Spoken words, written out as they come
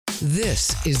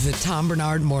This is the Tom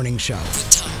Barnard Morning Show. The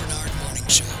Tom Barnard Morning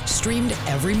Show. Streamed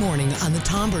every morning on the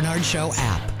Tom Barnard Show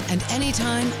app and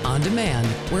anytime on demand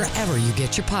wherever you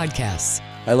get your podcasts.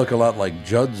 I look a lot like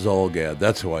Judd Zulgad.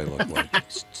 That's who I look like.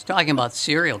 It's talking about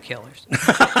serial killers.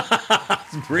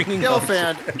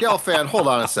 Gelfand, hold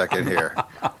on a second here.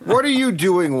 What are you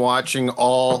doing watching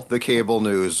all the cable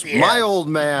news? Yes. My old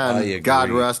man,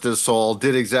 God rest his soul,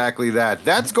 did exactly that.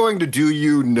 That's going to do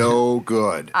you no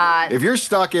good. If you're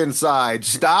stuck inside,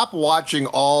 stop watching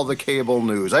all the cable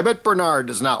news. I bet Barnard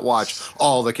does not watch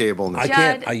all the cable news. I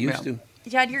can't. I used to.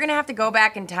 Judd, you're going to have to go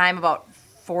back in time about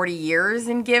 40 years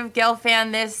and give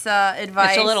Gelfand this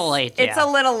advice. It's a little late, It's a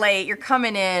little late. You're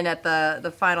coming in at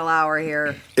the final hour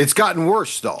here. It's gotten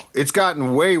worse, though. It's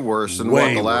gotten way worse than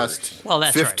the last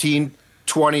 15,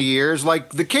 20 years.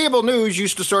 Like, the cable news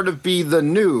used to sort of be the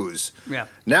news. Yeah.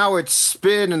 Now it's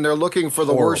spin, and they're looking for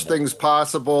the worst things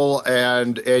possible.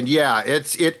 And yeah,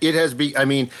 it has been. I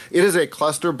mean, it is a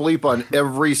cluster bleep on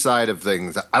every side of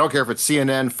things. I don't care if it's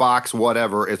CNN, Fox,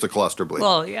 whatever. It's a cluster bleep.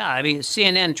 Well, yeah. I mean,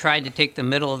 CNN tried to take the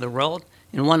middle of the road.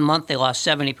 In 1 month, they lost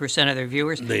 70% of their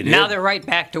viewers. They did. Now they're right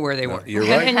back to where they were. You're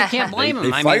right. And you can't blame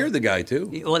them. They fired the guy,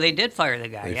 too. Well, they did fire the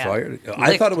guy, Fired.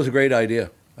 I thought it was a great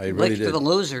idea. I really did. did. For the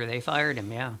loser, they fired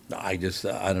him, yeah. I just,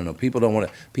 I don't know. People don't want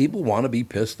to, people want to be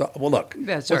pissed off. Well, look,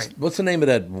 what's the name of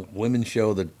that women's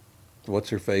show that, what's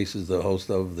her face is the host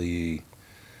of the,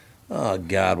 oh,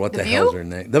 God, what the hell's her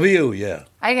name? The View, yeah.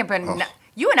 I can put,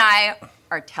 you and I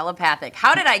are telepathic.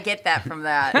 How did I get that from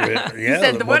that? You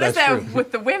said, what is that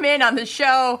with the women on the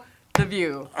show, The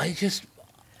View?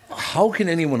 How can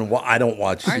anyone? I don't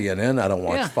watch CNN. I don't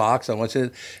watch Fox. I watch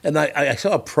it, and I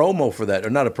saw a promo for that, or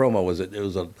not a promo. Was it? It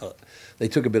was they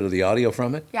took a bit of the audio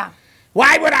from it. Yeah.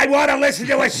 Why would I want to listen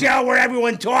to a show where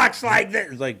everyone talks like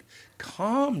this? It's like,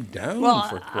 calm down,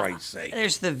 for Christ's sake.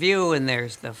 There's The View, and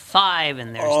there's the 5,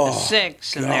 and there's the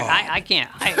 6, and I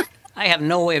can't. I have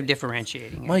no way of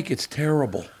differentiating it. Mike, it's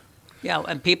terrible. Yeah,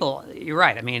 and people, you're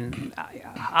right. I mean,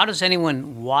 how does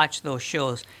anyone watch those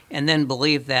shows and then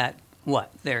believe that?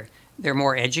 What, they're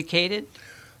more educated?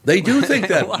 They do think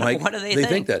that, Mike. What do they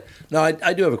think that. Now,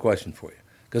 I do have a question for you,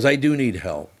 because I do need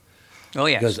help. Oh,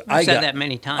 yeah. You've said that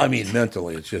many times. I mean,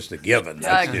 mentally, it's just a given.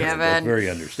 That's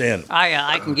very understandable.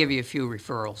 I can give you a few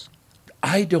referrals.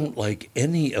 I don't like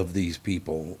any of these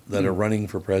people that are running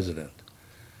for president.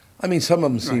 I mean, some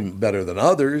of them seem better than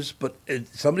others, but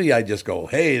somebody I just go,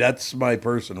 hey, that's my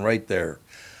person right there.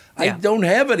 Yeah. I don't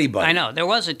have anybody. I know. There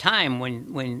was a time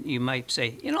when you might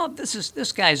say,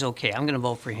 this guy's okay. I'm going to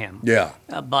vote for him. Yeah.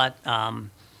 But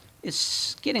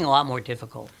it's getting a lot more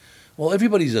difficult. Well,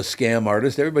 everybody's a scam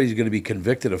artist. Everybody's going to be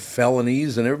convicted of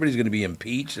felonies, and everybody's going to be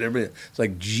impeached. And it's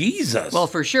like, Jesus. Well,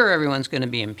 for sure, everyone's going to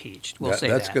be impeached. We'll say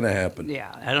that's that. going to happen.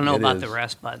 Yeah. I don't know about the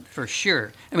rest, but for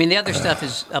sure. I mean, the other stuff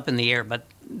is up in the air, but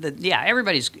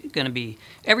everybody's going to be,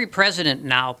 every president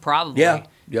now probably. Yeah.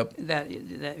 Yep.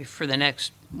 That for the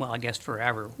next, well, I guess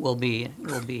forever, will be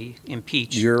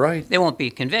impeached. You're right. They won't be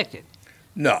convicted.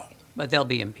 No. But they'll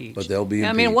be impeached.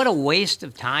 I mean, what a waste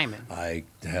of time. I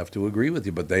have to agree with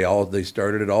you, but they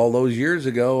started it all those years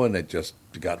ago, and it just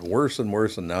got worse and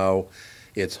worse, and now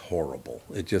it's horrible.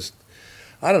 It just,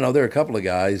 I don't know. There are a couple of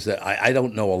guys that I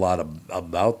don't know a lot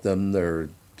about them. There are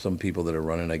some people that are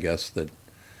running, I guess, that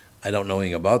I don't know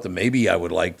anything about them. Maybe I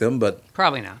would like them, but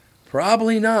probably not.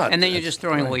 Probably not. And then you're just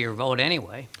throwing away your vote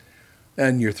anyway.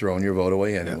 And you're throwing your vote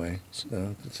away anyway.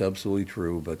 So it's absolutely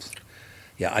true. But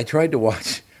yeah, I tried to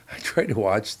watch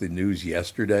the news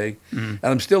yesterday, and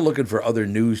I'm still looking for other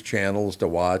news channels to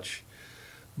watch,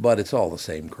 but it's all the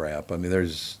same crap. I mean,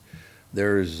 there's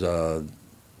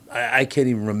I can't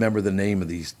even remember the name of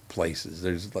these places.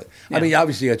 I mean,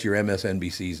 obviously you got your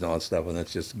MSNBCs and all that stuff, and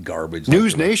that's just garbage.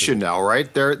 News Nation now,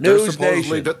 right? They're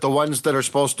supposedly the ones that are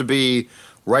supposed to be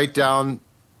right down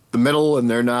the middle, and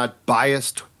they're not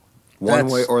biased one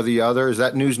way or the other. Is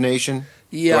that News Nation?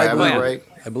 Yeah, I have that right?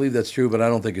 I believe that's true, but I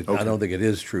don't think it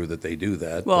is true that they do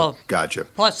that. Well, gotcha.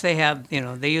 Plus, they have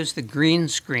they use the green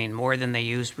screen more than they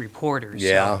use reporters.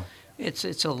 Yeah. So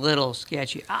it's a little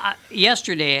sketchy.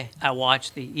 Yesterday, I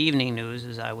watched the evening news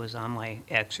as I was on my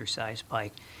exercise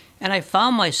bike, and I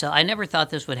found myself. I never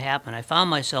thought this would happen. I found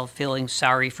myself feeling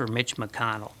sorry for Mitch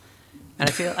McConnell. And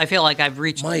I feel like I've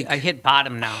reached. Mike, I hit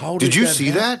bottom now. How did you see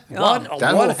that? That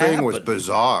whole thing was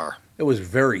bizarre. It was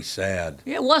very sad.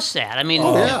 It was sad. I mean,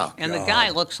 and the guy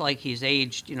looks like he's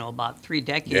aged, about 3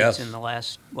 decades in the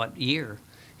last year.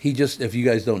 He just, if you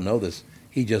guys don't know this,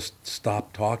 he just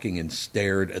stopped talking and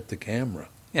stared at the camera.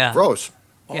 Yeah. Froze.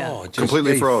 Oh, it just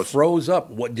completely froze. Froze up.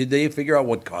 What did they figure out?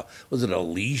 Was it a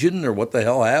lesion or what the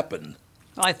hell happened?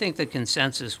 I think the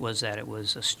consensus was that it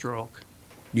was a stroke.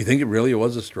 You think it really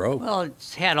was a stroke? Well,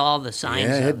 it's had all the signs.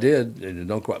 Yeah, of it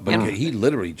did. But he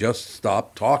literally just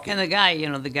stopped talking. And the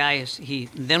guy,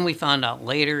 then we found out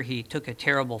later he took a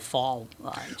terrible fall.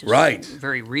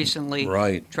 Very recently.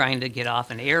 Right. Trying to get off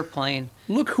an airplane.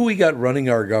 Look who we got running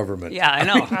our government. Yeah, I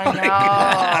know.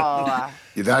 I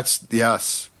know.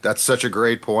 That's such a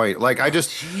great point. Like,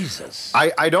 Jesus.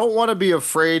 I don't want to be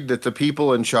afraid that the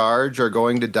people in charge are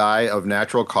going to die of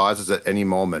natural causes at any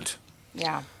moment.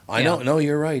 Yeah. I know. No,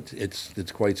 you're right.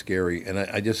 It's quite scary. And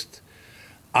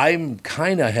I'm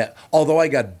kind of, although I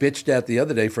got bitched at the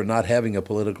other day for not having a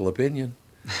political opinion.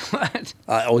 What?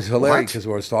 It was hilarious because I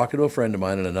was talking to a friend of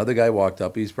mine and another guy walked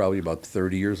up. He's probably about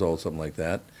 30 years old, something like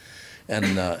that.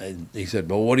 And he said,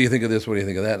 well, what do you think of this? What do you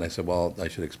think of that? And I said, well, I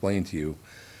should explain to you.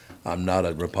 I'm not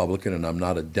a Republican and I'm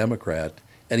not a Democrat.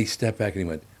 And he stepped back and he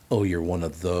went, oh, you're one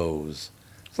of those.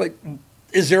 It's like,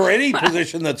 is there any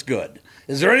position that's good?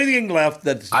 Is there anything left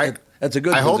that's a good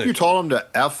position? I hope you told him to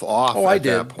F off at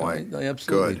that point. I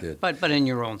absolutely did. But in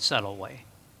your own subtle way.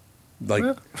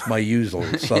 Like my usual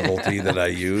subtlety that I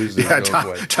use. Yeah,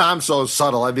 Tom's so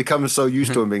subtle. I've become so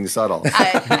used to him being subtle.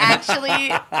 Actually,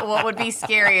 what would be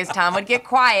scary is Tom would get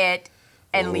quiet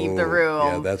and leave the room.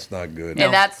 Yeah, that's not good.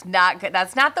 And that's not good.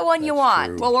 That's not the one you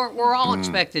want. True. Well, we're all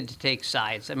expected to take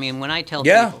sides. I mean, when I tell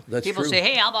people say,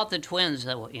 hey, how about the Twins?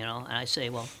 And I say,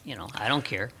 well, I don't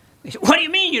care. They say, what do you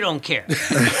mean you don't care?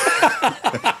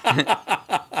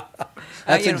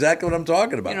 That's exactly what I'm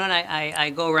talking about. And I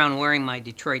go around wearing my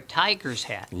Detroit Tigers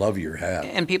hat. Love your hat.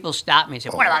 And people stop me and say,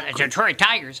 what about the Detroit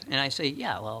Tigers? And I say,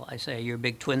 yeah. Well, you're a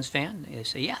big Twins fan? They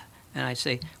say, yeah. And I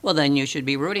say, well, then you should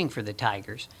be rooting for the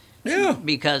Tigers. Yeah.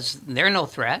 Because they're no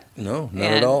threat. No,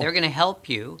 not at all. They're going to help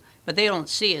you. But they don't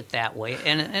see it that way.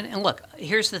 And look,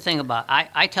 here's the thing about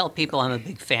I tell people I'm a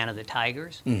big fan of the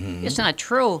Tigers. Mm-hmm. It's not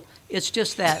true. It's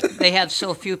just that they have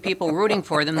so few people rooting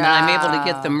for them that I'm able to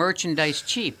get the merchandise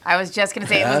cheap. I was just going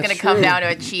to say it was going to come down to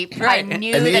a cheap. Right. I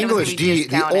knew and that the it was English D,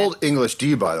 the old English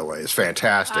D, by the way, is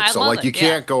fantastic. You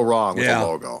can't go wrong with the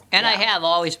logo. And I have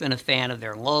always been a fan of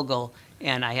their logo,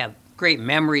 and I have great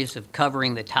memories of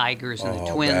covering the Tigers and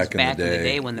the Twins back in the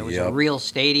day when there was a real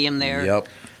stadium there. Yep.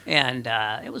 And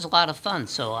it was a lot of fun,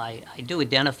 so I do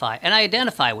identify, and I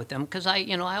identify with them because I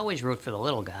always root for the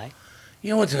little guy.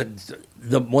 You know,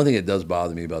 the one thing that does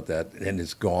bother me about that, and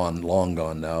it's long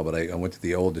gone now, but I went to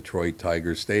the old Detroit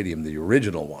Tigers Stadium, the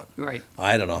original one. Right.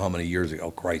 I don't know how many years ago.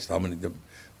 Oh, Christ,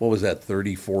 what was that,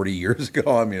 30, 40 years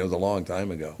ago? I mean, it was a long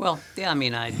time ago. Well, yeah, I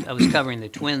mean, I was covering the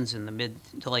Twins in the mid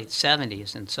to late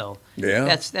 70s, and so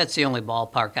that's the only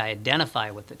ballpark I identify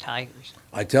with the Tigers.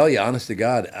 I tell you, honest to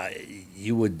God,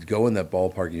 you would go in that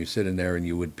ballpark and you sit in there and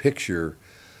you would picture,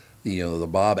 the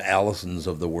Bob Allisons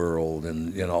of the world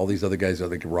and, all these other guys,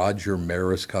 like Roger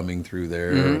Maris coming through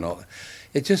there. Mm-hmm. And all.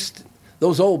 It just,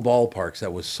 those old ballparks,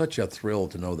 that was such a thrill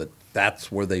to know that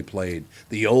that's where they played.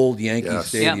 The old Yankee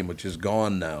Stadium, which is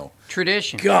gone now.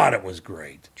 Tradition. God, it was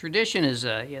great. Tradition is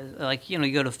like,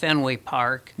 you go to Fenway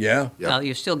Park. Yeah.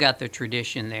 You've still got the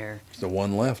tradition there. It's the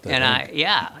one left, I think.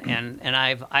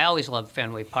 I always loved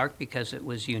Fenway Park because it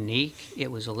was unique.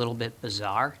 It was a little bit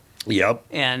bizarre. Yep.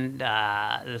 And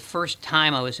the first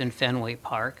time I was in Fenway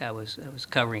Park, I was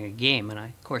covering a game, and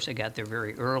of course I got there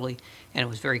very early, and it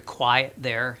was very quiet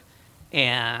there.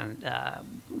 And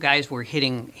guys were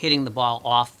hitting the ball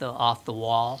off the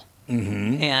wall,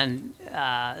 mm-hmm. and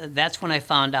that's when I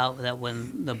found out that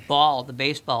when the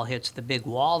baseball hits the big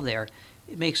wall there,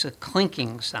 it makes a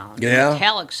clinking sound, a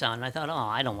metallic sound. And I thought,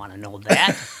 I don't want to know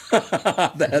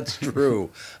that. That's true.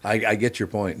 I get your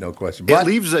point, no question. But it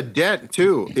leaves a dent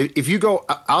too. If you go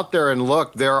out there and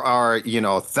look, there are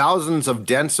thousands of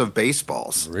dents of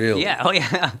baseballs. Really? Yeah. Oh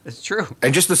yeah, that's true.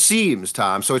 And just the seams,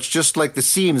 Tom. So it's just like the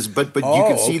seams, but you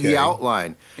can see the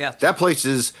outline. Yeah. That place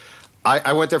is.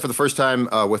 I went there for the first time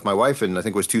with my wife, and I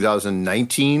think it was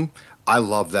 2019. I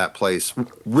love that place.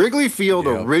 Wrigley Field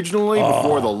originally,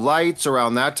 before the lights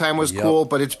around that time was cool,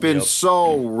 but it's been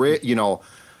so,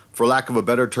 for lack of a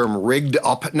better term, rigged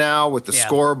up now with the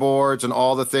scoreboards and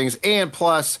all the things. And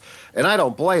plus, and I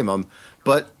don't blame them,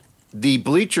 but the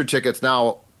bleacher tickets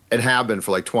now, and have been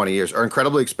for like 20 years, are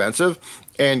incredibly expensive.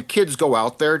 And kids go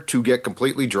out there to get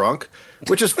completely drunk,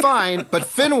 which is fine. But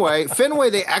Fenway,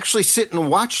 they actually sit and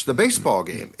watch the baseball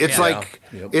game. It's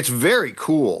it's very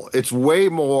cool. It's way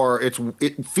more.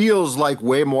 It feels like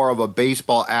way more of a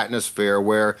baseball atmosphere.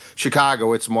 Where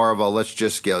Chicago, it's more of a let's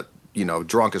just get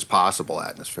drunk as possible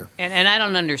atmosphere. And I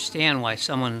don't understand why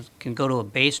someone can go to a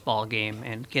baseball game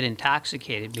and get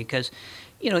intoxicated because,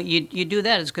 you do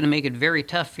that, it's going to make it very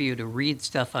tough for you to read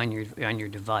stuff on your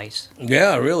device.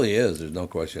 Yeah, it really is. There's no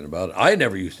question about it. I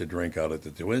never used to drink out at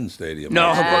the Twins Stadium. No,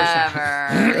 of course not.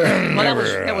 Well,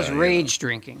 that was rage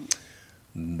drinking.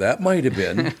 That might have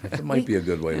been. That might be a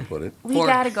good way to put it. We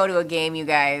got to go to a game, you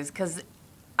guys, because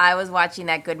I was watching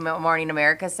that Good Morning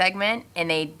America segment, and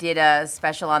they did a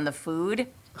special on the food.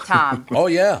 Tom. Oh,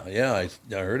 yeah. I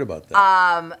heard about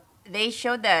that. They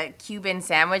showed the Cuban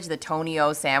sandwich, the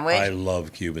Tonio sandwich. I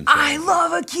love Cuban sandwich. I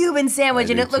love a Cuban sandwich,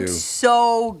 and it looks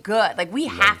so good. Like, we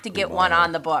have to get Cubano. one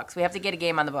on the books. We have to get a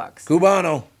game on the books.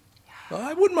 Cubano.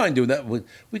 I wouldn't mind doing that.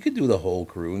 We could do the whole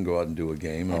crew and go out and do a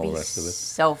game and all the rest of it.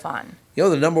 So fun.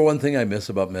 The number one thing I miss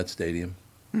about Met Stadium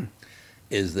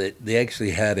is that they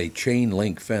actually had a chain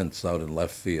link fence out in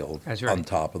left field on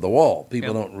top of the wall.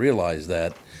 People don't realize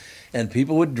that. And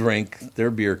people would drink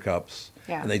their beer cups,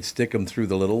 and they'd stick them through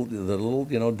the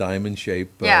little diamond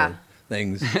shape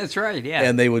things. That's right, yeah.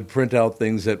 And they would print out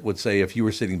things that would say, if you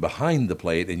were sitting behind the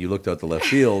plate and you looked out the left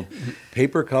field,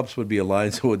 paper cups would be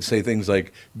aligned, so it would say things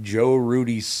like, Joe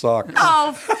Rudy sucks.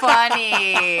 Oh, funny.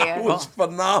 It was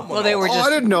phenomenal. Well, they were I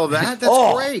didn't know that.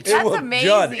 That's great. That's amazing.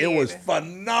 Judd, it was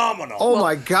phenomenal. Oh,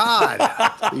 my God.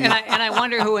 And I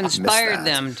wonder who inspired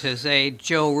them to say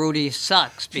Joe Rudy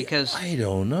sucks, because I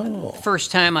don't know.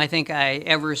 First time I think I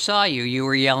ever saw you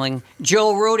were yelling,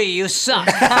 Joe Rudy, you suck.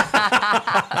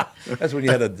 That's when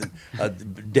you had a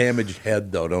damaged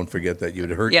head, though. Don't forget that you'd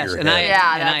hurt your head.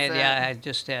 I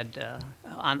just had.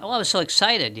 I was so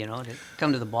excited, to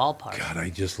come to the ballpark. God, I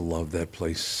just loved that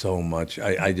place so much.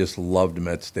 I just loved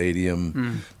Met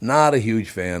Stadium. Not a huge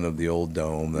fan of the old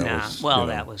dome.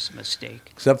 That was a mistake.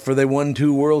 Except for they won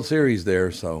 2 World Series there,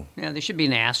 so. Yeah, there should be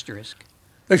an asterisk.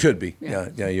 There should be. Yeah,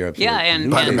 you're absolutely right. Yeah,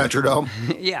 by the Metrodome.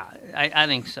 Yeah, I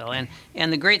think so.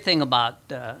 And the great thing about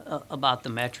the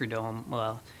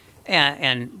Metrodome,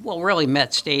 really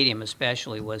Met Stadium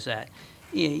especially, was that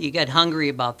you get hungry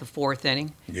about the 4th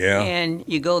inning. Yeah. And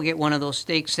you go get one of those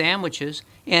steak sandwiches.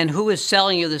 And who is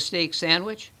selling you the steak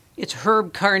sandwich? It's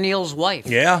Herb Carneal's wife.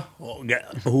 Yeah. Well,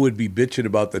 who would be bitching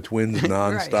about the Twins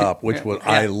nonstop, which was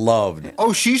I loved.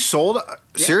 Oh, she sold?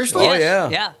 Seriously? Oh, yeah.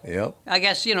 Yeah. Yep. I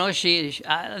guess, she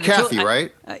Kathy,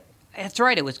 right? That's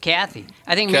right. It was Kathy.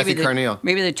 I think Kathy Carneal.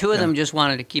 Maybe the two of them just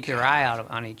wanted to keep their eye out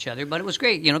on each other. But it was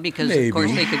great, because Maybe. of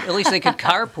course at least they could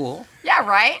carpool. Yeah,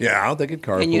 right? Yeah, I don't think it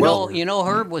carpool. And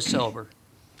Herb was sober.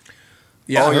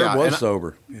 Yeah, Herb was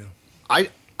sober. Yeah.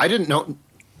 I didn't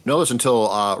know this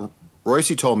until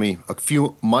Royce told me a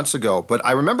few months ago. But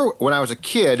I remember when I was a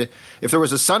kid, if there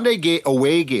was a Sunday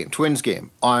away game, Twins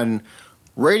game on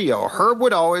radio, Herb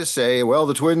would always say, well,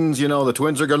 the Twins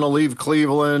are going to leave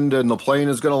Cleveland and the plane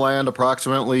is going to land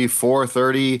approximately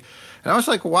 4:30. And I was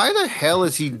like, why the hell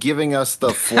is he giving us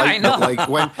the flight? Like,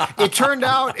 when it turned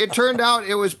out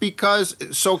it was because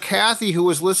so Kathy, who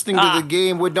was listening to the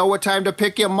game, would know what time to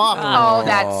pick him up. Oh,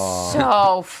 that's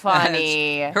so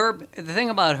funny. Herb. The thing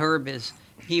about Herb is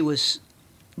he was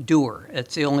doer.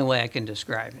 It's the only way I can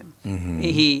describe him. Mm-hmm.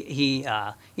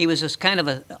 He was just kind of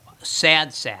a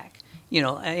sad sack.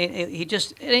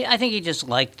 I think he just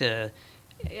liked to.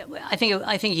 I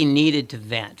think he needed to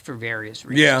vent for various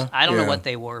reasons. Yeah, I don't know what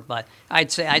they were, but I'd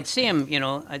see him.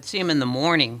 I'd see him in the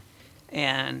morning,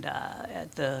 and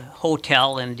at the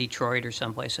hotel in Detroit or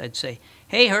someplace. I'd say,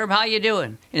 "Hey Herb, how you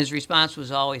doing?" And his response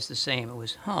was always the same. It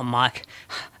was, "Oh Mike,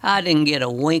 I didn't get a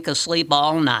wink of sleep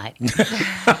all night."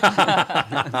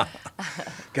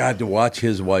 God, to watch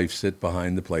his wife sit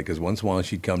behind the plate, because once in a while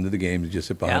she'd come to the game to just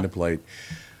sit behind the plate.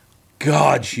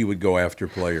 God, she would go after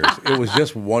players. It was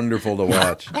just wonderful to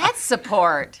watch. That's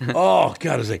support. Oh,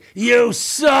 God, I was like, you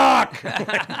suck! Oh,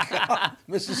 God.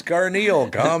 Mrs.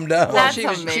 Carneal, calm down. That's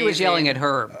she was yelling at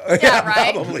Herb. Yeah,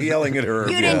 right? Probably yelling at Herb.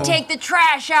 You didn't take the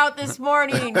trash out this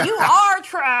morning. You are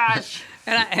trash.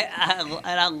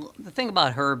 And the thing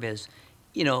about Herb is,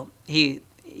 he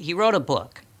wrote a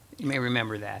book. You may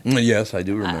remember that. Yes, I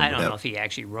do remember. I don't know if he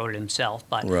actually wrote it himself,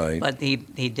 but he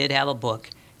did have a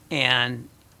book, and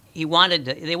they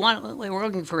were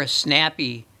looking for a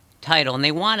snappy title,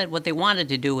 and what they wanted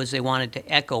to do was they wanted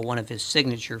to echo one of his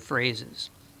signature phrases.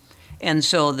 And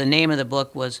so the name of the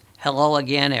book was Hello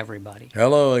Again, Everybody.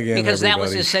 Hello again, because everybody. That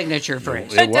was his signature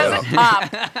phrase. It doesn't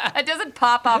pop. It doesn't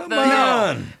pop off the... Come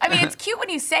on. I mean, it's cute when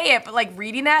you say it, but like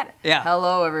reading that,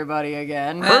 hello everybody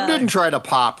again. Herb didn't try to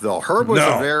pop, though. Herb was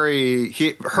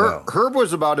Herb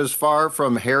was about as far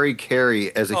from Harry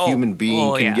Carey as a human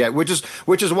being can get, which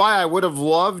is why I would have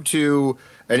loved to,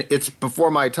 and it's before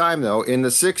my time, though, in the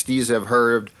 60s have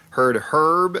heard heard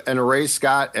Herb and Ray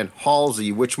Scott and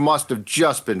Halsey, which must have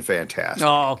just been fantastic.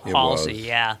 Oh, Halsey,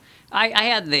 yeah. I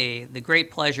had the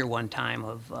great pleasure one time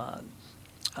of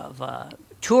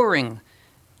touring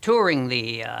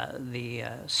the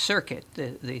circuit,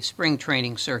 the spring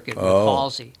training circuit with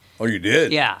Halsey. Oh, you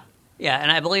did? Yeah,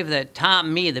 and I believe that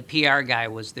Tom Mee, the PR guy,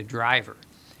 was the driver.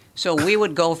 So we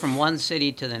would go from one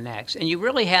city to the next, and you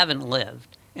really haven't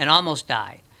lived and almost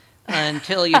died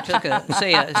until you took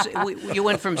you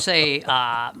went from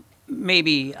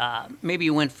maybe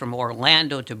you went from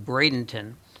Orlando to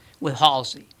Bradenton with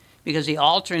Halsey. Because he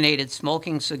alternated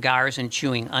smoking cigars and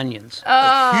chewing onions.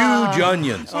 Huge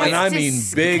onions. And I mean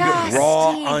big,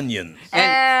 raw onions.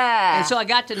 And so I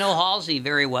got to know Halsey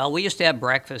very well. We used to have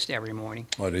breakfast every morning.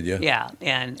 Oh, did you? Yeah.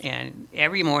 And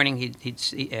every morning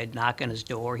he'd knock on his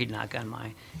door. He'd knock on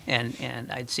mine.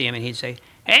 And I'd see him and he'd say,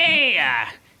 "Hey,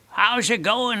 how's it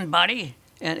going, buddy?"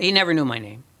 And he never knew my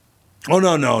name. Oh,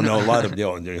 no. A lot of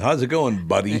how's it going,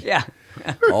 buddy? Yeah.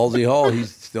 Halsey Hall, he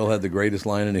still had the greatest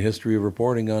line in the history of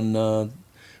reporting on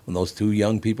when those two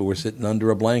young people were sitting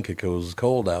under a blanket because it was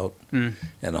cold out. And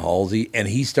Halsey, and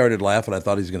he started laughing. I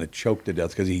thought he was going to choke to death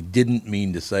because he didn't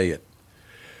mean to say it.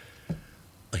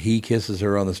 He kisses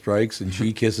her on the strikes, and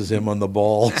she kisses him on the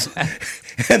balls.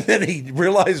 And then he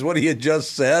realized what he had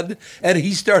just said, and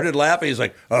he started laughing. He's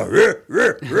like, that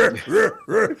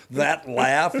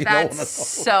laugh. That's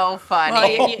so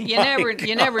funny. Well, you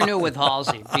never knew with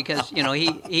Halsey because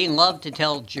he loved to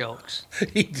tell jokes.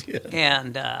 He did,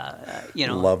 and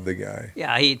loved the guy.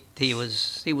 Yeah, he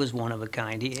was one of a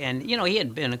kind. He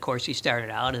had been, of course, he started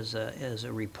out as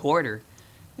a reporter.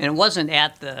 And it wasn't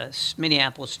at the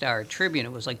Minneapolis Star-Tribune.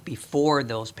 It was like before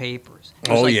those papers.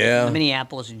 It was the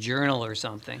Minneapolis Journal or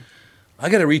something. I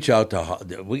got to reach out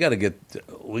to. We got to get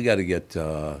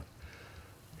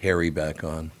Harry back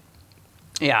on.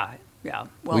 Yeah.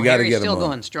 Well, Harry's still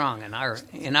going strong in our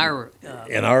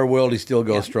world. He still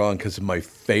goes strong because my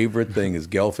favorite thing is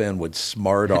Gelfand would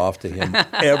smart off to him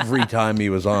every time he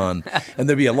was on, and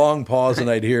there'd be a long pause, and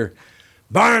I'd hear,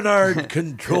 "Barnard,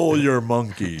 control your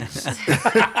monkeys."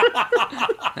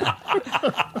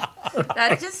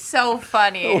 That's just so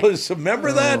funny.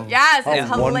 Remember that? Yes, how it's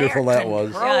wonderful hilarious. that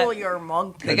was. Control your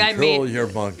monkeys. Control your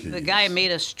monkeys. The guy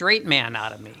made a straight man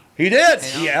out of me. He did.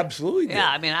 He absolutely did. Yeah,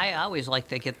 I mean, I always like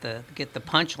to get the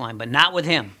punchline, but not with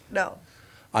him. No.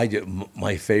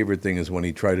 My favorite thing is when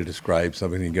he tried to describe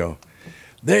something and go,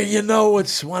 "There,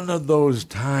 it's one of those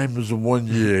times when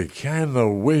you kind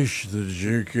of wish that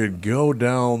you could go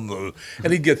down the..."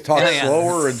 And he'd get talk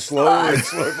slower and slower and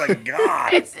slower. It's like,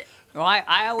 God. Well,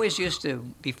 I always used to,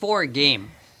 before a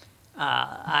game,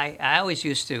 I always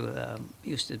used to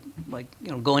like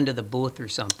go into the booth or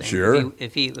something. Sure.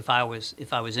 If I was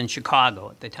in Chicago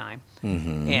at the time,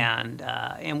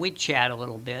 and we'd chat a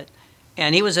little bit.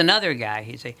 And he was another guy.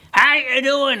 He'd say, "How you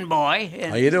doing, boy?"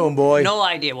 And how you doing, boy? No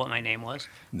idea what my name was.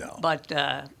 No. But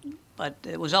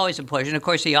it was always a pleasure. And, of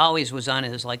course, he always was on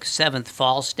his, 7th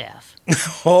Falstaff.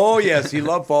 Oh, yes. He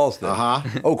loved Falstaff.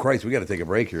 Uh-huh. Oh, Christ. We got to take a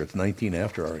break here. It's 19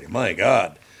 after already. My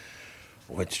God.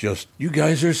 It's just, you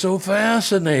guys are so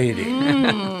fascinating.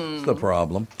 That's the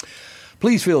problem.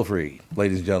 Please feel free,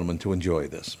 ladies and gentlemen, to enjoy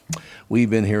this.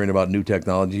 We've been hearing about new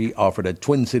technology offered at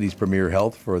Twin Cities Premier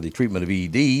Health for the treatment of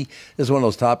ED. This is one of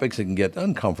those topics that can get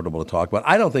uncomfortable to talk about.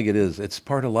 I don't think it is. It's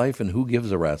part of life, and who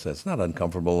gives a rat's? It's not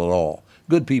uncomfortable at all.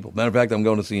 Good people. Matter of fact, I'm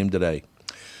going to see him today.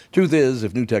 Truth is,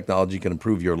 if new technology can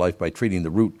improve your life by treating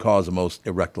the root cause of most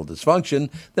erectile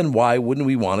dysfunction, then why wouldn't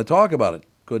we want to talk about it?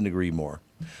 Couldn't agree more.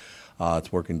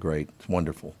 It's working great. It's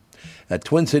wonderful. At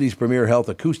Twin Cities Premier Health,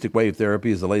 acoustic wave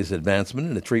therapy is the latest advancement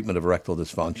in the treatment of erectile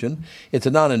dysfunction. It's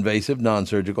a non-invasive,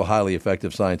 non-surgical, highly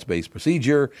effective science-based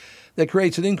procedure that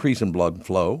creates an increase in blood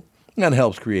flow and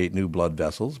helps create new blood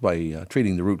vessels by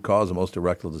treating the root cause of most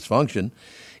erectile dysfunction.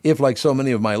 If, like so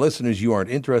many of my listeners, you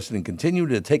aren't interested in continuing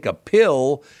to take a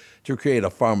pill to create a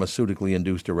pharmaceutically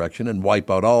induced erection and wipe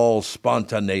out all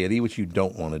spontaneity, which you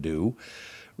don't want to do,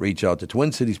 reach out to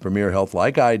Twin Cities Premier Health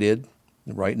like I did.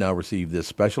 Right now, receive this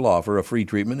special offer, a free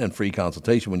treatment and free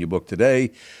consultation when you book today.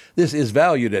 This is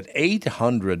valued at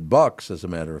 $800, as a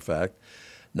matter of fact.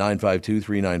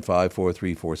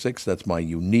 952-395-4346. That's my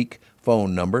unique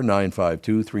phone number,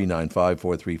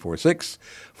 952-395-4346.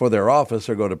 For their office,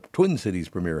 or go to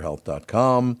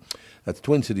TwinCitiesPremierHealth.com. That's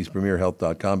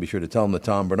TwinCitiesPremierHealth.com. Be sure to tell them that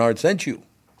Tom Barnard sent you.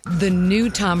 The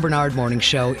new Tom Barnard Morning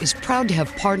Show is proud to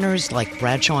have partners like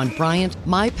Bradshaw & Bryant,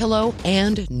 MyPillow,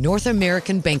 and North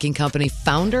American Banking Company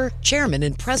founder, chairman,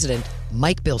 and president,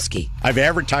 Mike Bilski. I've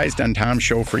advertised on Tom's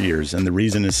show for years, and the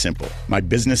reason is simple. My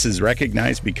business is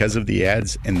recognized because of the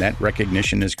ads, and that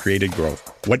recognition has created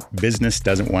growth. What business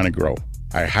doesn't want to grow?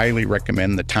 I highly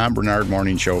recommend the Tom Barnard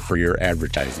Morning Show for your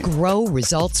advertising. Grow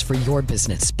results for your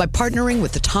business by partnering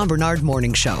with the Tom Barnard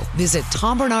Morning Show. Visit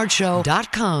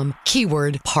TomBarnardShow.com,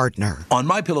 keyword partner. On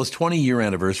MyPillow's 20-year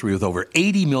anniversary with over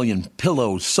 80 million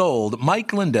pillows sold,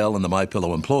 Mike Lindell and the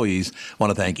MyPillow employees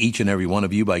want to thank each and every one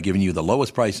of you by giving you the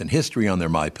lowest price in history on their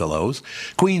MyPillows.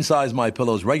 Queen-size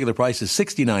MyPillow's regular price is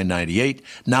 $69.98,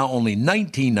 now only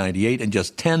 $19.98, and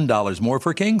just $10 more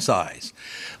for king size.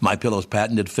 MyPillow's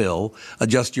patented fill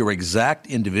adjusts your exact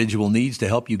individual needs to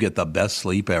help you get the best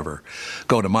sleep ever.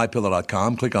 Go to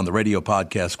MyPillow.com, click on the radio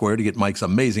podcast square to get Mike's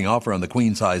amazing offer on the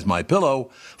queen-size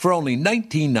MyPillow for only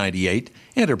 $19.98.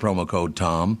 Enter promo code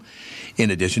TOM.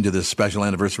 In addition to this special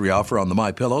anniversary offer on the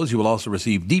MyPillows, you will also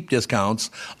receive deep discounts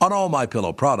on all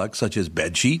MyPillow products such as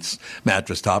bed sheets,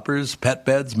 mattress toppers, pet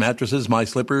beds, mattresses, My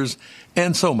Slippers,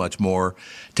 and so much more.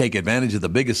 Take advantage of the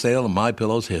biggest sale in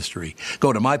MyPillow's history.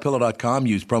 Go to MyPillow.com,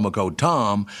 use promo code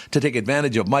TOM to take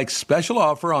advantage of Mike's special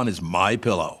offer on his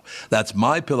MyPillow. That's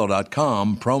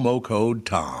MyPillow.com, promo code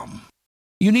TOM.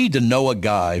 You need to know a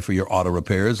guy for your auto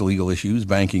repairs, legal issues,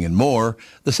 banking, and more.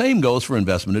 The same goes for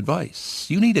investment advice.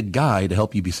 You need a guy to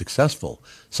help you be successful,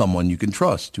 someone you can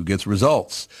trust, who gets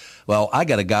results. Well, I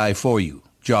got a guy for you,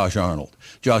 Josh Arnold.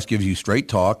 Josh gives you straight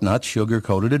talk, not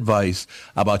sugar-coated advice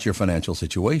about your financial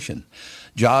situation.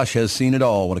 Josh has seen it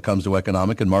all when it comes to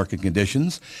economic and market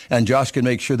conditions, and Josh can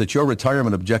make sure that your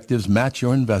retirement objectives match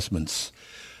your investments.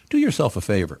 Do yourself a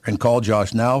favor and call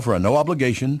Josh now for a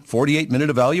no-obligation, 48-minute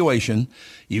evaluation.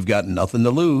 You've got nothing to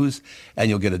lose, and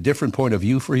you'll get a different point of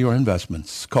view for your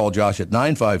investments. Call Josh at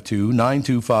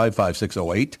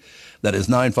 952-925-5608. That is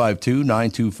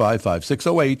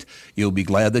 952-925-5608. You'll be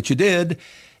glad that you did.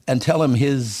 And tell him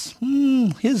his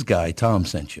guy, Tom,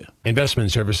 sent you.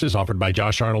 Investment services offered by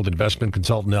Josh Arnold Investment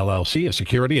Consultant, LLC, a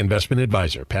security investment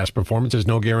advisor. Past performance is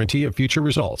no guarantee of future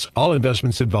results. All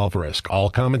investments involve risk. All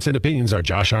comments and opinions are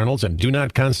Josh Arnold's and do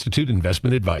not constitute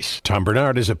investment advice. Tom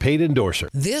Barnard is a paid endorser.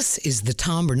 This is the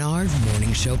Tom Barnard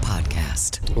Morning Show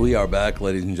podcast. We are back,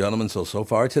 ladies and gentlemen. So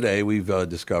far today, we've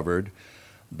discovered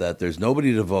that there's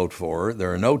nobody to vote for.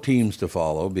 There are no teams to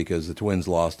follow because the Twins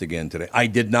lost again today. I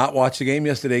did not watch the game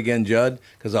yesterday again, Judd,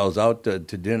 because I was out to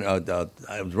dinner. I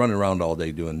was running around all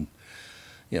day doing,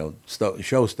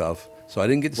 show stuff. So I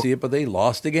didn't get to see it, but they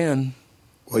lost again.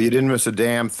 Well, you didn't miss a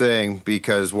damn thing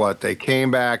because they came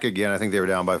back again. I think they were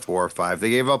down by 4 or 5.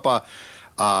 They gave up a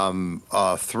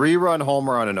 3-run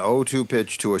homer on an 0-2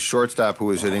 pitch to a shortstop who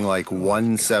was hitting like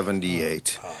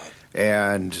 178.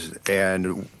 And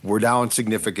we're down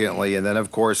significantly, and then of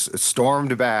course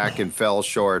stormed back and fell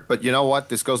short. But you know what?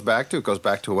 This goes back to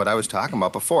what I was talking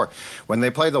about before. When they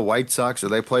play the White Sox or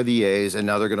they play the A's, and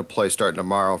now they're going to play starting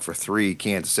tomorrow for 3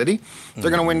 Kansas City,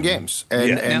 they're going to win games,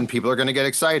 and people are going to get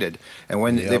excited. And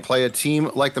when they play a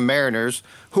team like the Mariners,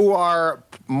 who are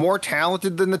more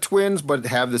talented than the Twins but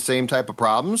have the same type of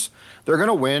problems, they're going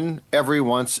to win every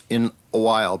once in a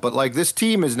while. But this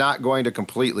team is not going to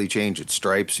completely change its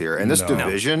stripes here. And this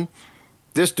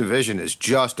division is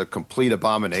just a complete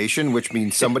abomination, which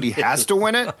means somebody has to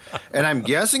win it. And I'm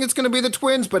guessing it's going to be the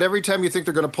Twins, but every time you think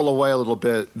they're going to pull away a little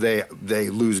bit, they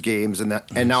lose games. And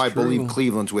now I believe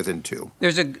Cleveland's within 2.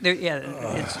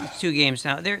 It's 2 games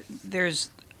now. There's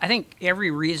I think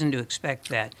every reason to expect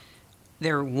that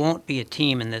there won't be a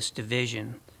team in this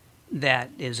division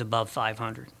that is above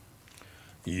 500.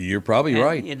 You're probably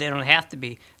right. They don't have to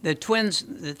be. The Twins,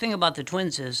 the thing about the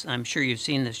Twins is, I'm sure you've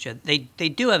seen this, Judd, they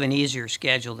do have an easier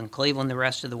schedule than Cleveland the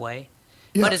rest of the way.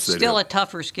 Yes, but it's still a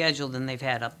tougher schedule than they've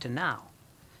had up to now.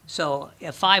 So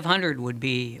 500 would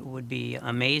be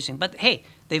amazing. But hey,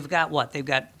 they've got what? They've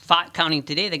got counting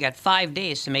today, they got 5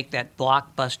 days to make that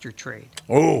blockbuster trade.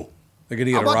 Oh, they're going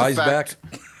to get a rise back.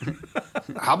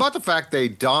 How about the fact they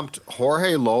dumped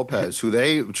Jorge Lopez, who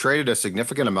they traded a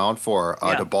significant amount for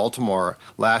to Baltimore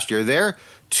last year?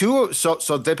 So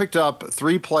they picked up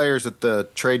 3 players at the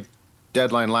trade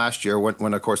deadline last year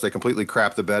when of course they completely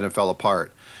crapped the bed and fell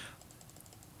apart.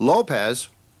 Lopez,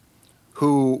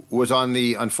 who was on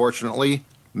the, unfortunately,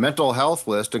 mental health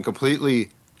list and completely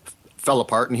fell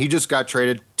apart, and he just got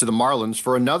traded to the Marlins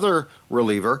for another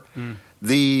reliever.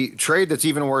 The trade that's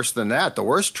even worse than that, the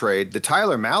worst trade, the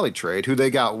Tyler Mahle trade, who they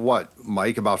got,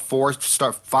 Mike, about 5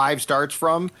 starts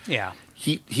from? Yeah.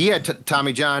 He had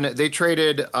Tommy John. They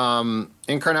traded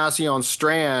Encarnacion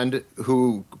Strand,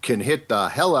 who can hit the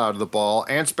hell out of the ball,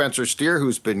 and Spencer Steer,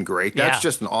 who's been great. That's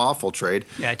just an awful trade.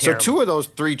 Yeah, so 2 of those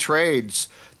 3 trades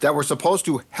that were supposed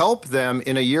to help them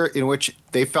in a year in which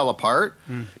they fell apart,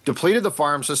 depleted the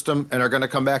farm system, and are going to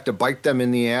come back to bite them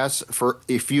in the ass for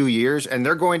a few years, and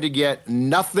they're going to get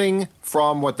nothing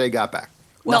from what they got back.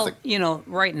 Well,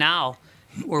 right now,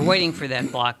 we're waiting for that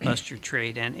blockbuster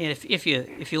trade. And if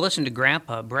you listen to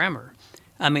Grandpa Bremer,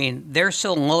 I mean, they're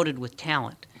so loaded with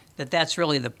talent that's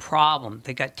really the problem.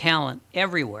 They got talent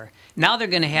everywhere. Now they're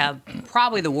going to have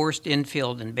probably the worst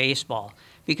infield in baseball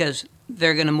because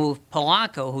they're going to move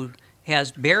Polanco, who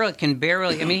can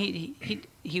barely. I mean,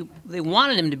 they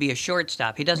wanted him to be a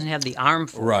shortstop. He doesn't have the arm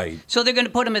for it. Right. So they're going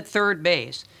to put him at third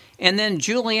base. And then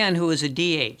Julian, who is a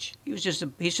DH, he's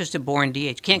just a born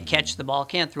DH. Can't catch the ball,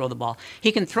 can't throw the ball.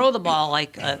 He can throw the ball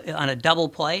like on a double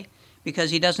play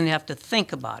because he doesn't have to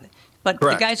think about it. But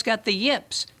Correct. The guy's got the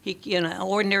yips. In an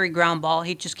ordinary ground ball,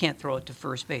 he just can't throw it to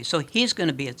first base. So he's going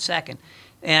to be at second.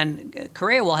 And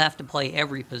Correa will have to play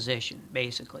every position,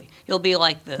 basically. He'll be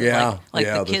like the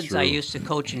kids true. I used to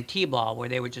coach in T-ball, where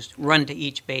they would just run to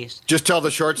each base. Just tell the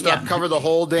shortstop, cover the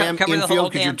whole damn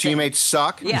infield because your teammates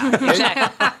suck. Yeah,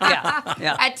 exactly.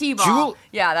 yeah. At T-ball.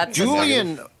 That's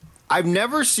Julian. I've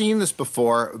never seen this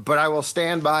before, but I will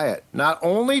stand by it. Not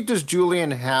only does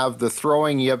Julian have the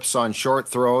throwing yips on short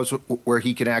throws where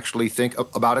he can actually think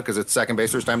about it because it's second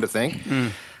base, there's time to think.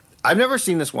 I've never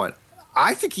seen this one.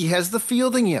 I think he has the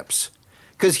fielding yips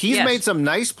because he's made some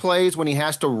nice plays when he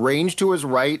has to range to his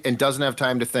right and doesn't have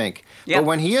time to think. Yep. But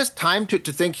when he has time to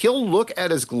think, he'll look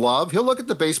at his glove. He'll look at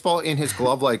the baseball in his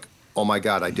glove like, oh, my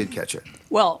God, I did catch it.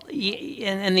 Well,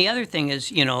 and the other thing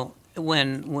is,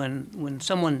 when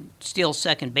someone steals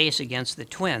second base against the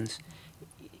Twins,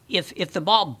 if the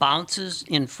ball bounces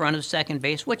in front of second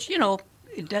base, which,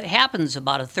 it happens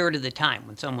about a third of the time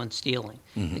when someone's stealing.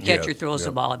 The catcher throws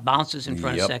the ball, it bounces in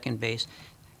front of second base.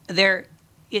 The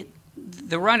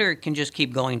runner can just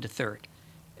keep going to third.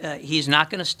 He's not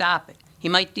going to stop it. He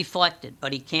might deflect it,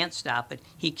 but he can't stop it.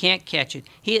 He can't catch it.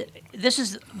 This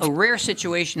is a rare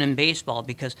situation in baseball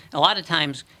because a lot of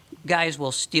times guys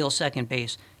will steal second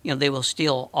base. They will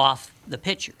steal off the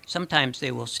pitcher. Sometimes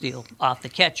they will steal off the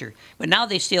catcher. But now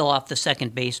they steal off the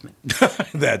second baseman.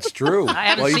 That's true. I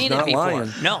haven't seen it before.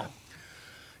 Lying. No.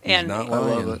 He's not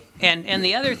lying. And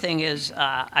the other thing is,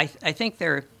 I think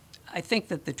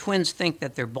that the Twins think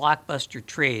that their blockbuster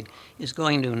trade is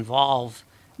going to involve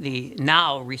the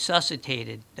now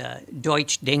resuscitated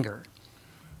Deutsch Dinger.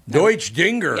 Deutsch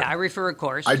Dinger. Yeah, I refer, of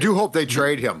course. I do hope they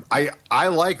trade him. I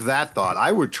like that thought.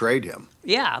 I would trade him.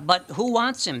 Yeah, but who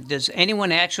wants him? Does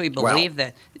anyone actually believe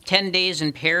that 10 Days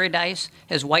in Paradise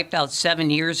has wiped out 7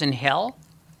 years in hell?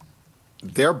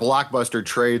 Their blockbuster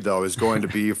trade, though, is going to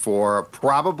be for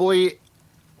probably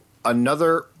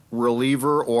another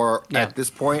reliever or, at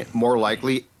this point, more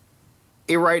likely,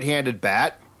 a right-handed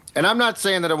bat. And I'm not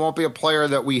saying that it won't be a player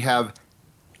that we have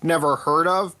never heard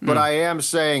of, but I am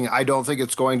saying I don't think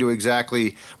it's going to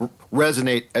exactly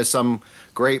resonate as some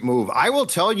great move. I will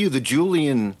tell you the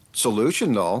Julian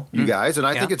solution, though, you guys, and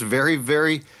I think it's very,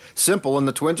 very simple, and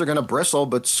the Twins are going to bristle,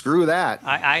 but screw that.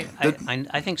 I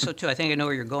think so, too. I think I know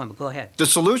where you're going, but go ahead. The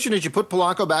solution is you put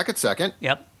Polanco back at second.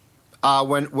 Yep.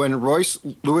 When Royce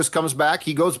Lewis comes back,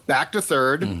 he goes back to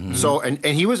third. So and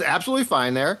he was absolutely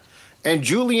fine there. And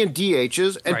Julian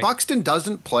DHs, and Buxton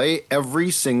doesn't play every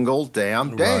single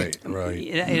damn day.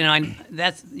 Right.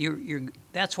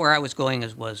 That's where I was going.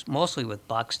 Was mostly with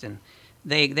Buxton.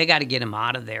 They got to get him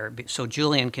out of there so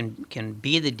Julian can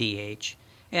be the DH.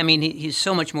 I mean, he's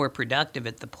so much more productive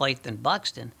at the plate than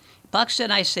Buxton.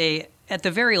 Buxton, I say, at the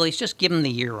very least, just give him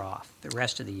the year off, the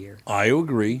rest of the year. I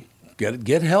agree.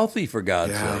 Get healthy, for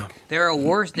God's sake.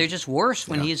 They're just worse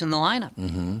when he's in the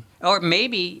lineup. Or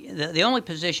maybe the only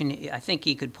position I think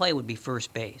he could play would be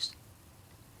first base.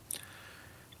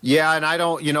 Yeah, and I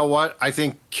don't. You know what? I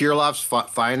think Kirillov's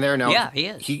fine there now. Yeah, he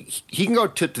is. He can go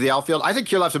to the outfield. I think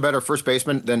Kirillov's a better first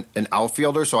baseman than an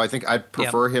outfielder, so I think I'd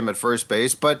prefer him at first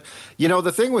base. But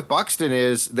the thing with Buxton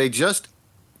is they just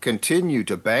continue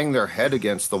to bang their head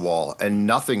against the wall, and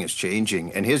nothing is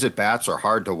changing. And his at bats are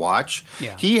hard to watch.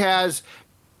 Yeah.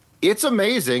 It's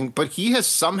amazing, but he has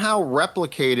somehow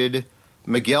replicated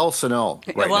Miguel Sano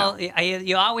now.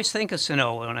 You always think of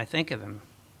Sano when I think of him.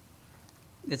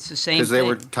 It's the same thing. Because they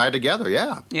were tied together,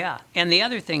 yeah. Yeah, and the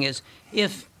other thing is,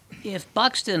 if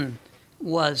Buxton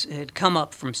had come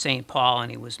up from St. Paul and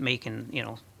he was making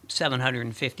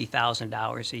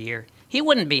 $750,000 a year, he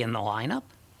wouldn't be in the lineup.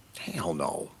 Hell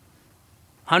no.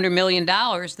 $100 million,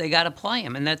 they got to play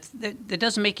him, and that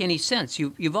doesn't make any sense.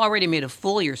 You've already made a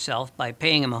fool of yourself by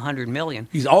paying him $100 million.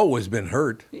 He's always been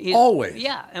hurt. Always.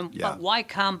 Yeah, but why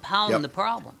compound the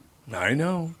problem? I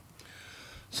know.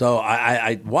 So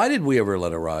why did we ever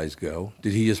let Arise go?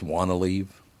 Did he just want to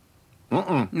leave?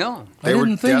 No. They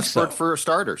were desperate for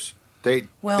starters. They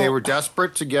were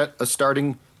desperate to get a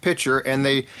starting pitcher, and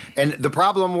the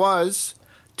problem was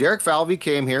Derek Falvey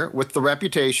came here with the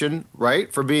reputation,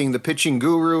 right, for being the pitching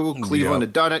guru. Cleveland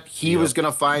had done it. He was going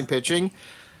to find pitching.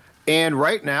 And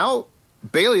right now,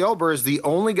 Bailey Ober is the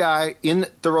only guy in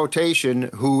the rotation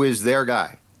who is their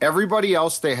guy. Everybody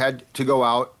else they had to go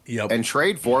out and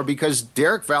trade for because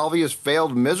Derek Falvey has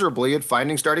failed miserably at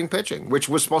finding starting pitching, which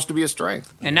was supposed to be a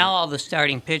strength. And now all the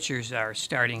starting pitchers are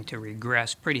starting to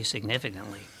regress pretty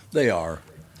significantly. They are.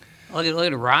 Look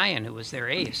at Ryan, who was their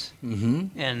ace.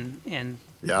 Mm-hmm. And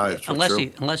yeah,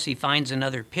 unless he finds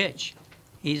another pitch,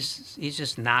 he's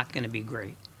just not going to be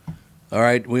great. All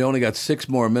right, we only got 6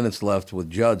 more minutes left with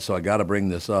Judd, so I got to bring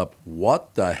this up.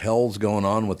 What the hell's going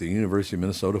on with the University of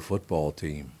Minnesota football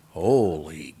team?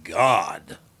 Holy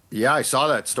God. Yeah, I saw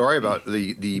that story about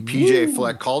the PJ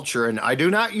Fleck culture, and I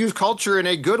do not use culture in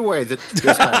a good way.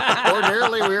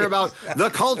 Ordinarily, we hear about the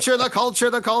culture of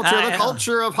Hubbard,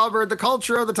 the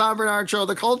culture of the Tom Barnard Show,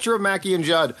 the culture of Mackey and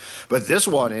Judd. But this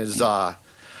one is,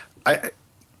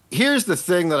 here's the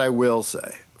thing that I will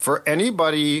say. For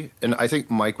anybody, and I think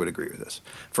Mike would agree with this,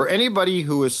 for anybody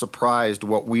who is surprised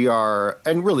what we are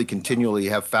and really continually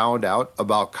have found out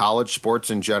about college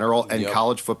sports in general and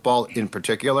college football in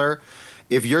particular,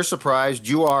 if you're surprised,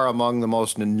 you are among the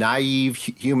most naive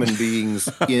human beings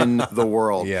in the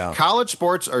world. Yeah. College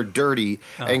sports are dirty,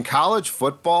 and college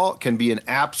football can be an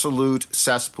absolute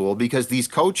cesspool because these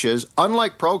coaches,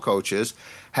 unlike pro coaches,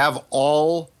 have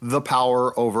all the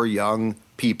power over young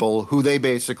people who they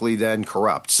basically then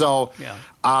corrupt. So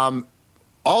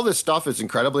all this stuff is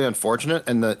incredibly unfortunate,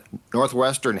 and the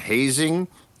Northwestern hazing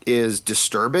is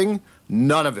disturbing.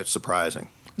 None of it's surprising.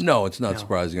 No, it's not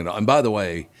surprising at all. And by the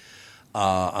way,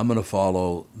 I'm going to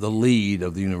follow the lead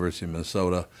of the University of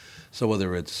Minnesota. So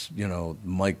whether it's,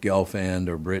 Mike Gelfand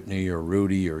or Brittany or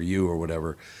Rudy or you or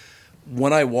whatever,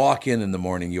 when I walk in the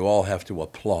morning, you all have to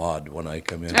applaud when I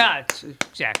come in. Yeah,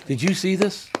 exactly. Did you see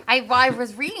this? I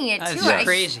was reading it too. That's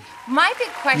crazy. My big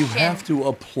question. You have to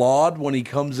applaud when he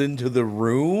comes into the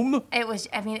room? It's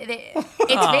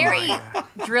very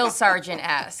drill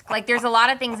sergeant-esque. Like, there's a lot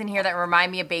of things in here that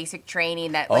remind me of basic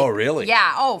training that, like, oh, really?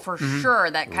 Yeah, for sure.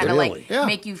 That kind of,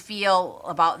 make you feel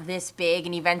about this big,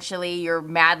 and eventually you're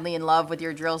madly in love with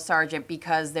your drill sergeant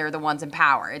because they're the ones in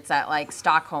power. It's that, like,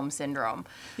 Stockholm syndrome.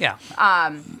 Yeah.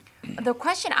 The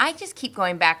question I just keep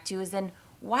going back to is then,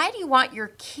 why do you want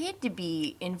your kid to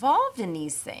be involved in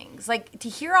these things? Like, to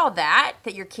hear all that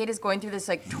your kid is going through this,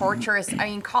 like, torturous,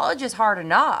 college is hard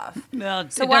enough. Well,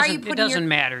 so why are you putting it doesn't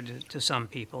matter to some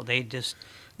people. They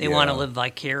want to live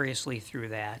vicariously through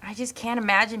that. I just can't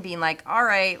imagine being like, all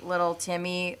right, little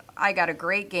Timmy, I got a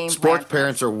great game Sports plan.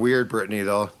 parents are weird, Brittany,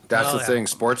 though. That's the thing.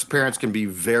 Sports parents can be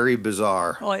very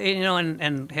bizarre. Well,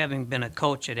 and having been a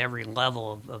coach at every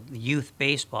level of youth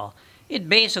baseball, it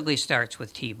basically starts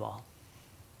with T-ball.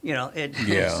 It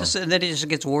just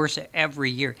gets worse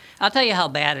every year. I'll tell you how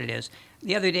bad it is.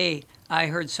 The other day, I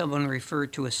heard someone refer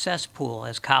to a cesspool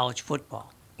as college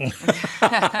football.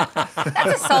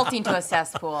 That's assaulting to a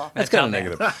cesspool. That's kind of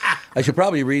negative. I should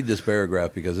probably read this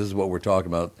paragraph because this is what we're talking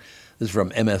about. This is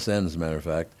from MSN, as a matter of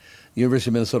fact.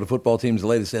 University of Minnesota football team's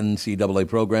latest NCAA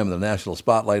program in the national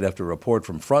spotlight after a report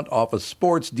from Front Office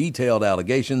Sports detailed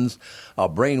allegations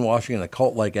of brainwashing and a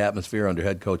cult-like atmosphere under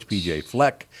head coach PJ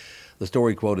Fleck. The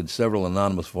story quoted several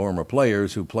anonymous former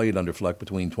players who played under Fleck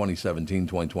between 2017 and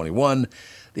 2021.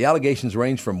 The allegations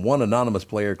range from one anonymous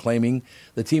player claiming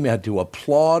the team had to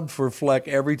applaud for Fleck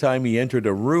every time he entered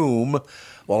a room,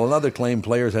 while another claimed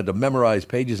players had to memorize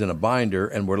pages in a binder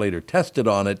and were later tested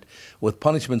on it, with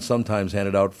punishments sometimes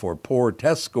handed out for poor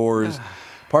test scores.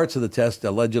 Parts of the test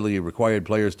allegedly required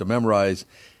players to memorize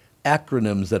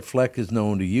acronyms that Fleck is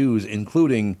known to use,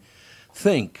 including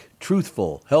think,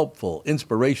 truthful, helpful,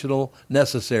 inspirational,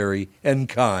 necessary, and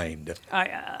kind.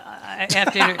 I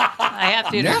have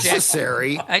to interject.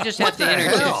 Necessary? I just have to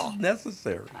interject.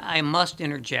 Necessary. I must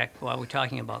interject while we're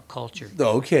talking about culture.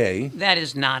 Okay. That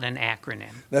is not an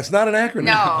acronym. That's not an acronym.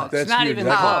 No. It's not even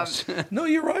close. No,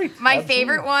 you're right. My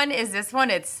favorite one is this one.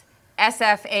 It's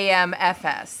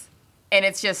SFAMFS. And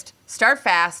it's just start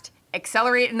fast,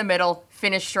 accelerate in the middle,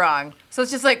 finish strong. So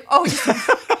it's just like,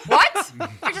 what?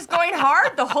 You're just going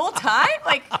hard the whole time?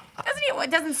 Like,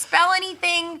 it doesn't spell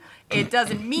anything. It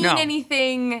doesn't mean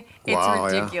anything.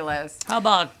 It's ridiculous. How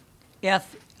about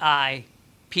FIPOS?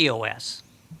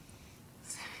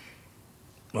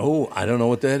 Oh, I don't know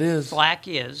what that is. Flack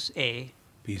is a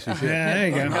piece of shit. Yeah, there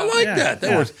you go. I like that.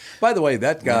 That was. By the way,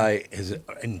 that guy is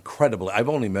incredible. I've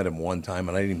only met him one time,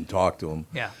 and I didn't even talk to him.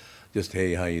 Yeah. Just,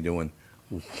 hey, how you doing?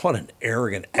 What an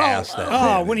arrogant ass that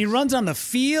man when is. he runs on the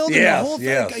field and the whole thing.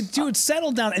 Yes. Dude,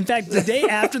 settle down. In fact, the day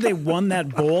after they won that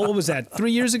bowl, what was that, 4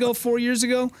 years ago?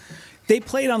 They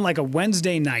played on like a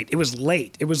Wednesday night. It was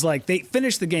late. It was like they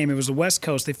finished the game. It was the West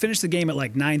Coast. They finished the game at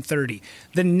like 9:30.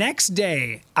 The next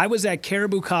day, I was at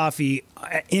Caribou Coffee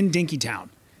in Dinkytown.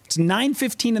 It's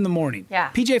 9:15 in the morning. Yeah.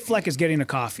 PJ Fleck is getting a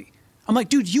coffee. I'm like,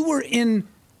 dude, you were in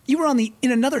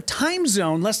another time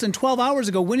zone less than 12 hours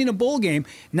ago winning a bowl game.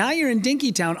 Now you're in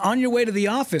Dinkytown on your way to the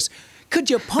office. Could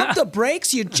you pump the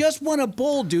brakes? You just won a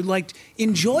bowl, dude. Like,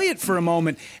 enjoy it for a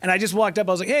moment. And I just walked up.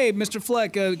 I was like, hey, Mr.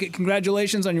 Fleck,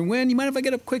 congratulations on your win. You mind if I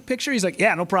get a quick picture? He's like,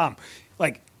 yeah, no problem.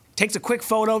 Like, takes a quick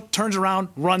photo, turns around,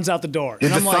 runs out the door.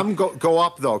 Did and the thumb go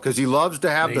up, though? Because he loves to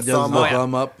have the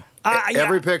thumb up.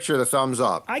 Every picture, the thumbs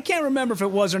up. I can't remember if it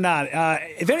was or not.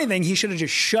 If anything, he should have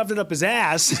just shoved it up his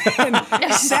ass and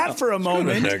sat for a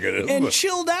moment and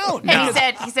chilled out.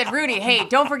 And he said, Rudy, hey,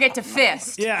 don't forget to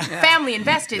fist. Yeah. Family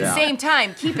invested, same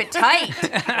time, keep it tight.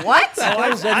 What?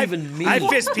 What does that even mean? I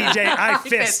fist, PJ. I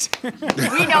fist.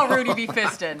 We know Rudy be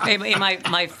fisting. Hey,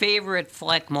 my favorite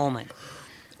Fleck moment.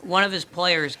 One of his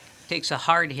players takes a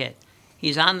hard hit.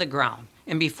 He's on the ground,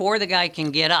 and before the guy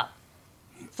can get up,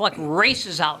 Fleck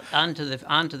races out onto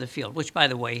the field, which, by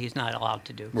the way, he's not allowed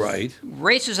to do. Right.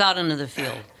 Races out into the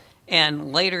field,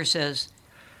 and later says,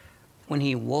 when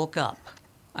he woke up,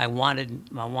 I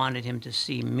wanted him to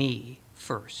see me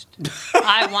first.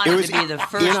 I wanted to be the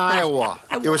first in Iowa.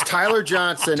 It was Tyler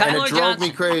Johnson, and it drove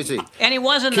me crazy. And he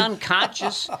wasn't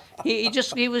unconscious.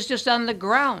 He was just on the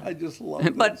ground. I just love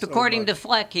it. But according to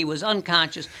Fleck, he was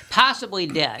unconscious, possibly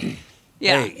dead.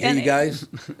 Yeah. Hey, you guys,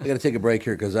 I got to take a break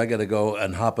here because I got to go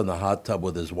and hop in the hot tub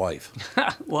with his wife.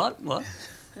 What?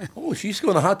 Oh, she used to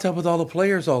go in the hot tub with all the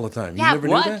players all the time. Yeah, you never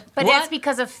what? knew that? But that's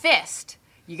because of fist.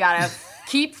 You got to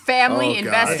keep family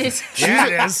invested. Yeah,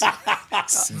 it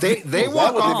is. They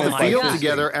walk off the field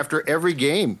together after every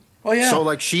game. Oh, yeah. So,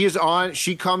 like,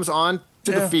 she comes on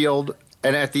to the field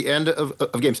and at the end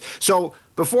of games. So,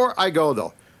 before I go,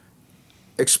 though,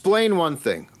 explain one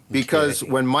thing. Because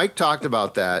when Mike talked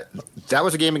about that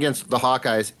was a game against the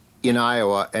Hawkeyes in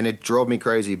Iowa, and it drove me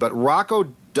crazy. But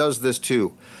Rocco does this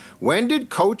too. When did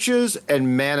coaches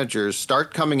and managers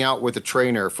start coming out with a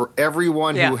trainer for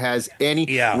everyone who has any?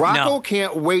 Yeah. Rocco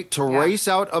can't wait to race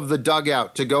out of the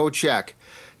dugout to go check.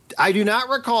 I do not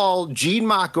recall Gene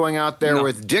Mock going out there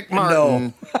with Dick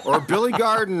Martin or Billy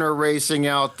Gardner racing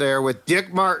out there with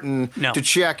Dick Martin to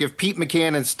check if Pete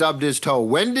McCannon stubbed his toe.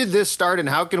 When did this start, and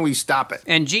how can we stop it?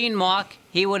 And Gene Mock,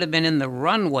 he would have been in the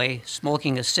runway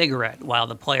smoking a cigarette while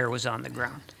the player was on the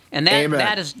ground. And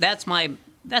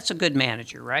that's a good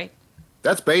manager, right?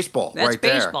 That's baseball right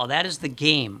there. That's baseball. That is the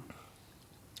game.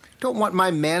 Don't want my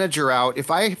manager out.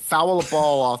 If I foul a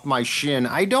ball off my shin,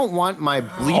 I don't want my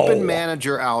bleeping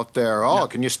manager out there.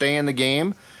 Can you stay in the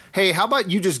game? Hey, how about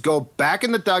you just go back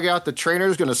in the dugout? The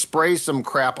trainer's going to spray some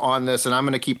crap on this, and I'm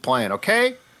going to keep playing,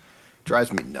 okay?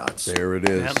 Drives me nuts. There it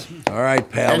is. Yep. All right,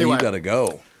 pal, anyway, you got to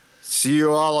go. See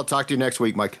you all. I'll talk to you next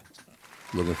week, Mike.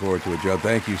 Looking forward to it, Judd.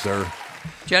 Thank you, sir.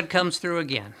 Judd comes through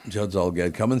again. Judd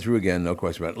Zulgad coming through again, no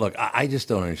question about it. Look, I just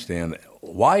don't understand.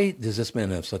 Why does this man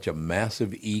have such a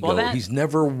massive ego? Well, he's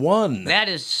never won. That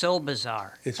is so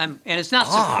bizarre. And it's not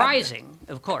surprising,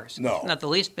 of course. No. Not the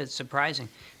least bit surprising.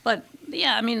 But,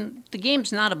 yeah, I mean, the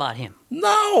game's not about him.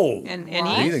 No. And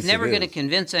he's never going to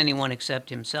convince anyone except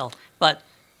himself. But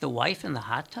the wife in the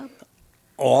hot tub?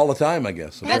 All the time, I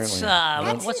guess. That's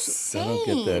insane. I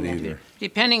don't get that either.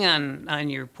 Depending on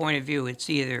your point of view, it's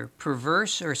either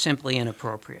perverse or simply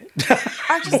inappropriate.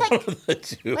 Or just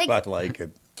I like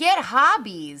it. Get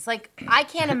hobbies. Like, I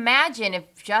can't imagine if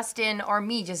Justin or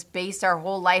me just based our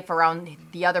whole life around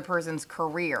the other person's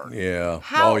career. Yeah.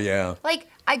 How, oh, yeah. Like,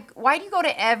 why do you go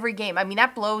to every game? I mean,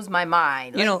 that blows my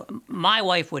mind. You know, my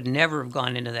wife would never have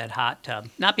gone into that hot tub,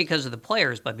 not because of the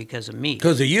players, but because of me.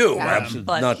 Because of you. Yeah. I'm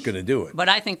not going to do it. But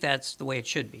I think that's the way it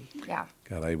should be. Yeah.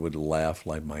 God, I would laugh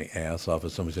like my ass off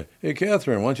if somebody said, hey,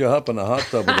 Catherine, why don't you hop in the hot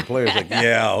tub with the players? Like,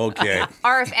 yeah, okay.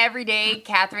 Or if every day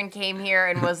Catherine came here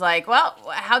and was like, well,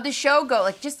 how'd the show go?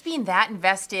 Like, just being that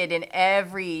invested in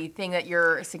everything that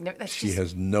you're significant. She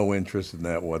has no interest in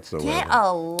that whatsoever. Get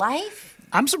a life.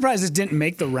 I'm surprised it didn't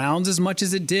make the rounds as much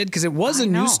as it did, because it was a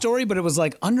news story, but it was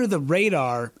like under the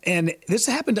radar. And this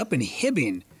happened up in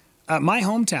Hibbing, my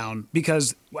hometown,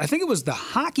 because I think it was the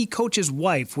hockey coach's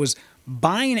wife was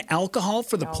buying alcohol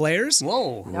for the players.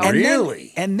 Whoa.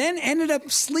 Really? And then ended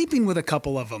up sleeping with a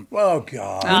couple of them. Oh,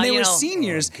 God. When they were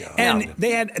seniors. And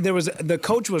the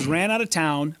coach ran out of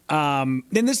town.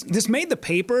 Then this made the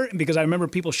paper because I remember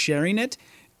people sharing it.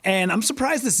 And I'm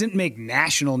surprised this didn't make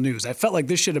national news. I felt like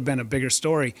this should have been a bigger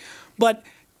story. But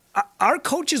our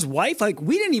coach's wife, like,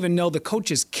 we didn't even know the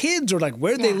coach's kids or, like,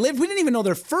 where they lived. We didn't even know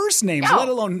their first names, let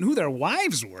alone who their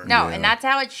wives were. No, and that's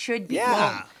how it should be. Yeah.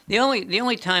 Well, The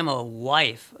only time a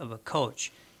wife of a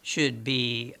coach should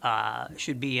be in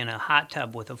a hot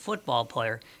tub with a football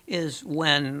player is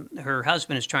when her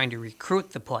husband is trying to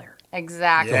recruit the player.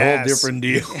 Exactly. It's a whole different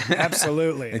deal.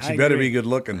 Absolutely. And she better be good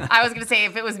looking. I was going to say,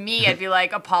 if it was me, I'd be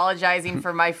like apologizing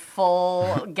for my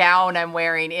full gown I'm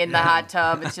wearing in the hot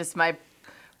tub. It's just my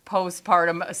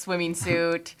postpartum swimming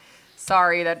suit.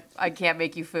 Sorry that I can't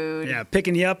make you food. Yeah,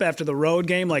 picking you up after the road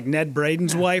game like Ned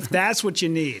Braden's wife. That's what you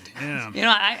need. Yeah. You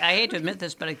know, I hate to admit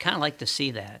this, but I'd kind of like to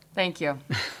see that. Thank you.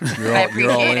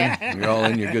 You're all in. You're all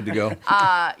in. You're good to go.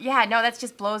 Yeah, no, that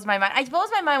just blows my mind. It blows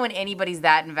my mind when anybody's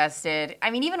that invested.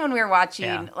 I mean, even when we were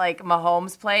watching like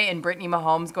Mahomes play and Brittany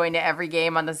Mahomes going to every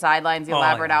game on the sidelines, the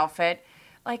elaborate outfit.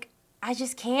 Like, I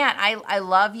just can't. I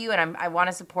love you, and I want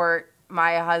to support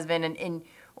my husband, and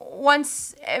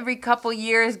once every couple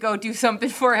years go do something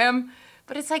for him.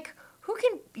 But it's like,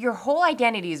 your whole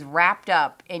identity is wrapped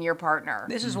up in your partner.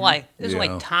 This is why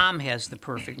Tom has the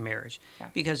perfect marriage,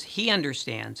 because he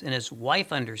understands and his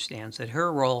wife understands that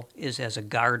her role is as a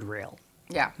guardrail.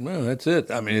 Yeah. Well, that's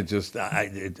it. I mean,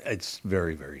 it's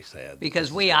very, very sad.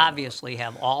 Because we obviously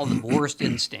have all the worst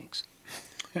instincts.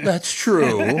 That's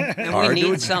true. And we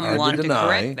need someone to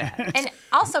correct that. And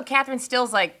also, Catherine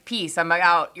Still's like, peace, I'm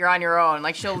out, you're on your own.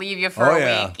 Like, she'll leave you for a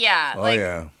week. Yeah.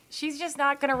 Yeah. She's just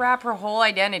not going to wrap her whole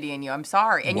identity in you. I'm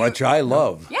sorry. And which I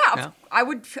love. Yeah. It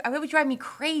would drive me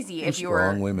crazy if you were.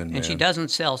 Strong women, man. And she doesn't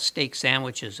sell steak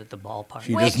sandwiches at the ballpark.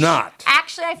 She does not.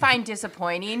 Actually, I find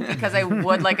disappointing because I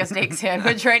would like a steak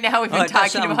sandwich right now. We've been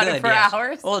talking about it for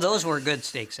hours. Oh, those were good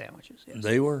steak sandwiches. Yes.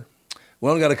 They were. We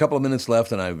only got a couple of minutes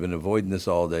left, and I've been avoiding this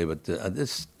all day, but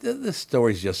this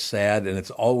story's just sad, and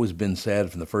it's always been sad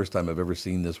from the first time I've ever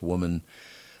seen this woman.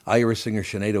 Irish singer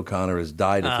Sinead O'Connor has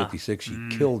died at 56. She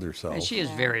killed herself. And she is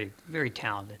very, very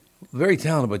talented. Very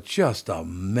talented, but just a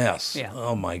mess. Yeah.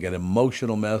 Oh, my God,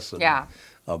 emotional mess. Yeah.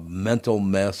 A mental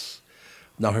mess.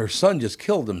 Now, her son just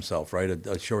killed himself, right,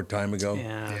 a short time ago?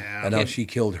 Yeah. And now she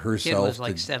killed herself. Kid was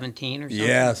like 17 or something?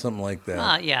 Yeah, something like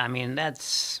that. Yeah, I mean,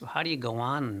 how do you go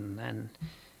on? And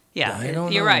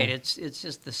you're right. It's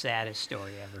just the saddest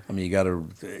story ever. I mean,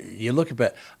 you look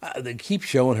at they keep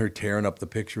showing her tearing up the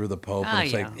picture of the Pope.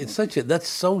 And it's like, that's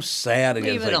so sad.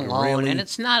 Leave it alone. Really? And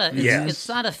it's not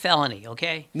a felony,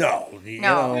 okay? No.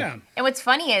 No. Yeah. And what's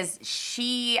funny is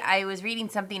I was reading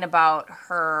something about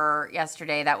her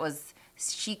yesterday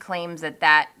she claims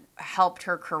that helped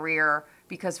her career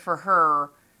because for her,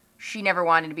 she never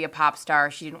wanted to be a pop star.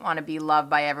 She didn't want to be loved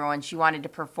by everyone. She wanted to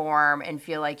perform and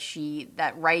feel like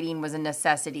that writing was a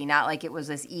necessity, not like it was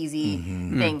this easy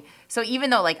thing. So even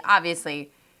though, like,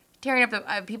 obviously, tearing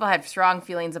up people had strong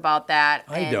feelings about that.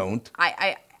 I don't.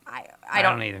 I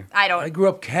don't either. I don't. I grew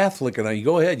up Catholic, and you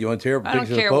go ahead. You want to tear up a picture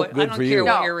of the Pope? Good for you. I don't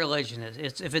care what your religion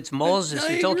is. If it's Moses,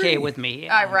 it's okay with me.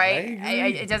 Right.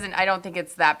 It doesn't. I don't think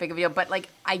it's that big of a deal. But like,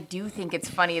 I do think it's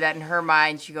funny that in her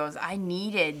mind, she goes, "I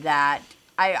needed that.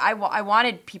 I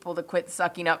wanted people to quit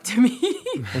sucking up to me."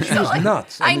 And she was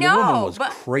nuts. I know. The woman was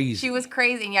crazy. She was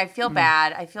crazy, and I feel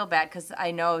bad. I feel bad because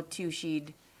I know too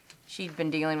she'd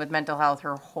been dealing with mental health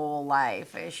her whole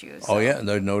life issues. So. Oh yeah,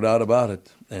 there's no doubt about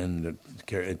it. And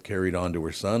it carried on to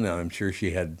her son. And I'm sure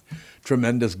she had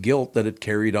tremendous guilt that it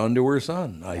carried on to her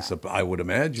son. I would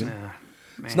imagine.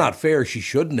 It's not fair. She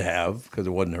shouldn't have because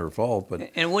it wasn't her fault. But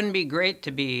it wouldn't be great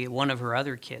to be one of her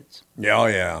other kids.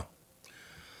 Yeah.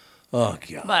 Oh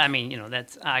God. But I mean,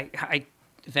 that's I.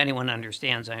 If anyone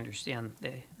understands, I understand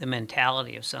the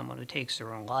mentality of someone who takes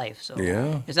their own life. So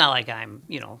it's not like I'm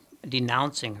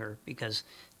denouncing her because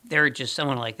they're just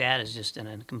someone like that is just in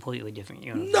a completely different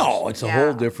universe. No, it's a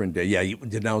whole different day. Yeah, you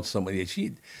denounce somebody.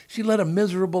 She led a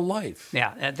miserable life.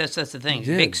 Yeah, that's the thing.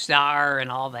 Big star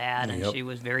and all that, and she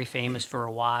was very famous for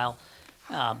a while.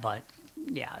 But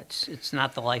yeah, it's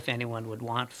not the life anyone would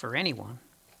want for anyone.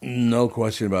 No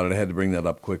question about it. I had to bring that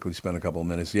up quickly, spend a couple of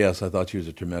minutes. Yes, I thought she was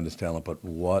a tremendous talent, but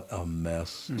what a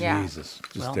mess. Yeah. Jesus,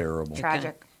 just terrible.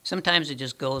 Tragic. Sometimes it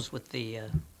just goes with the,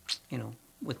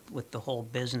 with the whole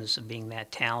business of being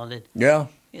that talented. Yeah.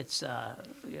 It's,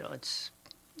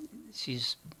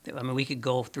 we could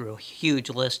go through a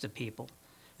huge list of people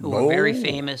who were very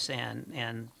famous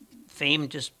and fame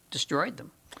just destroyed them.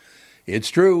 It's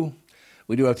true.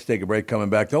 We do have to take a break coming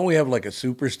back. Don't we have like a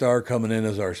superstar coming in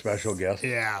as our special guest?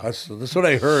 Yeah. That's what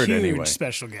I heard anyway. Huge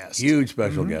special guest. Huge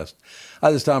special guest.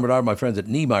 Hi, this is Tom Barnard. My friends at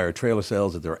Niemeyer Trailer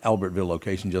Sales at their Albertville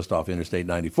location just off Interstate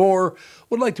 94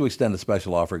 would like to extend a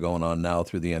special offer going on now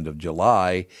through the end of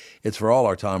July. It's for all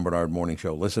our Tom Barnard Morning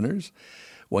Show listeners.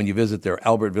 When you visit their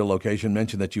Albertville location,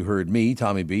 mention that you heard me,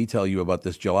 Tommy B, tell you about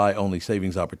this July-only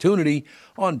savings opportunity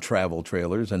on travel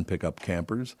trailers and pickup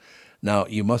campers. Now,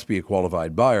 you must be a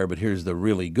qualified buyer, but here's the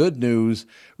really good news.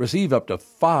 Receive up to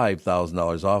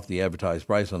 $5,000 off the advertised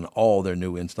price on all their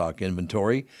new in-stock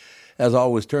inventory. As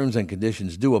always, terms and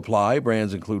conditions do apply.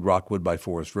 Brands include Rockwood by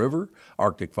Forest River,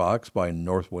 Arctic Fox by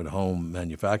Northwood Home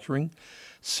Manufacturing,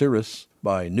 Cirrus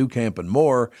by New Camp, and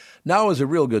more. Now is a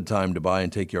real good time to buy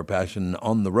and take your passion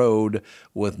on the road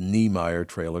with Niemeyer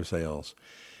Trailer Sales.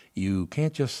 You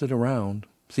can't just sit around.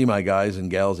 See my guys and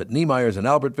gals at Niemeyer's in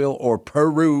Albertville or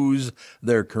peruse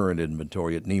their current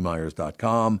inventory at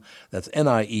Niemeyers.com. That's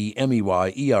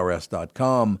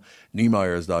Niemeyers.com.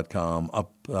 Niemeyers.com.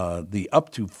 The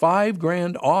up to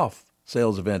 $5,000 off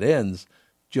sales event ends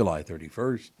July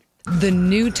 31st. The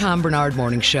new Tom Barnard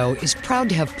Morning Show is proud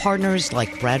to have partners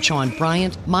like Bradshaw &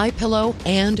 Bryant, MyPillow,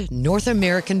 and North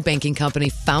American Banking Company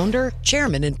founder,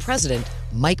 chairman, and president,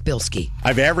 Mike Bilski.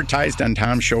 I've advertised on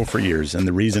Tom's show for years, and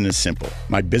the reason is simple.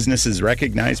 My business is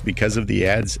recognized because of the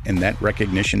ads, and that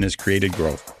recognition has created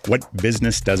growth. What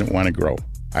business doesn't want to grow?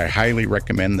 I highly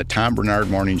recommend the Tom Barnard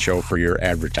Morning Show for your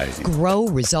advertising. Grow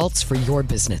results for your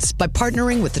business by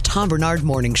partnering with the Tom Barnard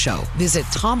Morning Show. Visit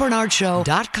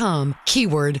TomBarnardShow.com,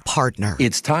 keyword partner.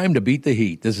 It's time to beat the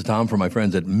heat. This is Tom from my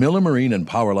friends at Miller Marine and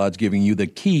Power Lodge, giving you the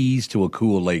keys to a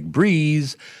cool lake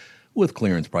breeze. With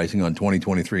clearance pricing on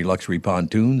 2023 luxury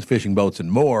pontoons, fishing boats,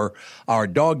 and more, our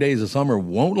dog days of summer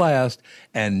won't last,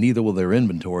 and neither will their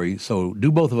inventory. So do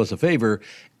both of us a favor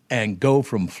and go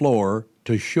from floor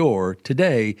to shore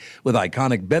today with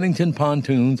iconic Bennington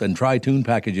pontoons and tri-toon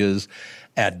packages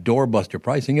at doorbuster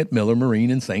pricing at Miller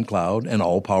Marine in St. Cloud and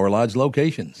all Power Lodge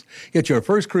locations. Get your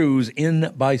first cruise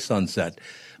in by sunset.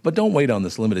 But don't wait on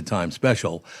this limited time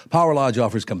special. Power Lodge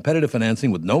offers competitive financing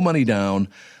with no money down.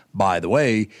 By the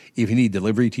way, if you need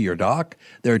delivery to your dock,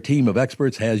 their team of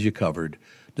experts has you covered.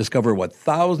 Discover what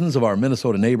thousands of our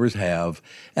Minnesota neighbors have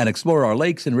and explore our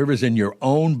lakes and rivers in your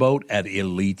own boat at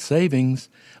Elite Savings.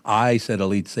 I said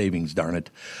Elite Savings, darn it.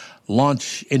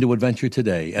 Launch into adventure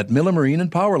today at Miller Marine and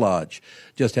Power Lodge.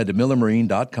 Just head to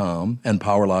millermarine.com and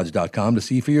powerlodge.com to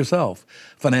see for yourself.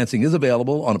 Financing is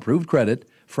available on approved credit.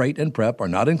 Freight and prep are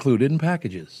not included in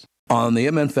packages. On the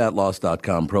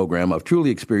mnfatloss.com program, I've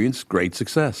truly experienced great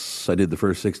success. I did the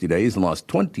first 60 days and lost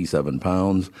 27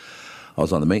 pounds. I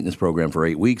was on the maintenance program for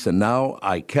 8 weeks, and now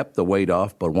I kept the weight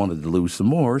off but wanted to lose some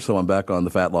more, so I'm back on the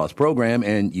fat loss program,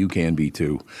 and you can be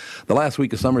too. The last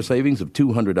week of summer savings of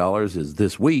 $200 is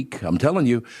this week. I'm telling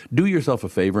you, do yourself a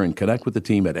favor and connect with the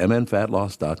team at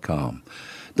mnfatloss.com.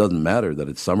 Doesn't matter that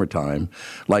it's summertime.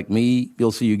 Like me,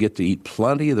 you'll see you get to eat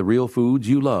plenty of the real foods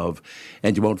you love,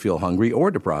 and you won't feel hungry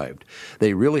or deprived.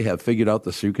 They really have figured out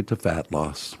the secret to fat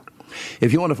loss.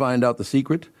 If you want to find out the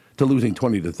secret to losing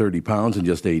 20 to 30 pounds in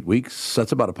just 8 weeks,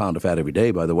 that's about a pound of fat every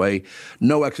day, by the way.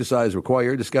 No exercise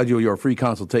required. To schedule your free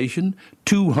consultation,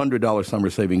 $200 summer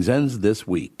savings ends this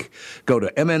week. Go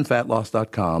to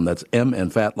mnfatloss.com. That's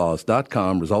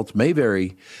mnfatloss.com. Results may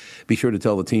vary. Be sure to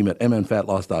tell the team at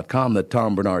mnfatloss.com that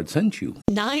Tom Barnard sent you.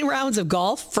 9 rounds of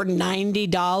golf for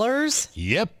 $90?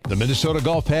 Yep, the Minnesota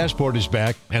Golf Passport is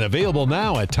back and available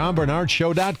now at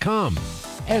TomBarnardShow.com.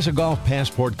 As a Golf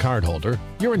Passport cardholder,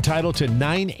 you're entitled to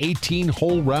 9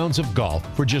 18-hole rounds of golf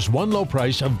for just one low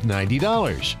price of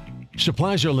 $90.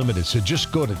 Supplies are limited, so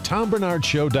just go to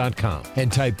TomBarnardShow.com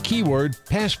and type keyword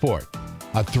passport.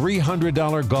 A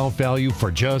 $300 golf value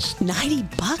for just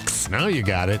 $90? Now you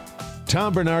got it.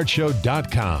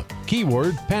 TomBarnardShow.com.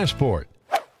 Keyword passport.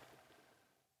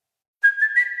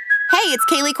 Hey, it's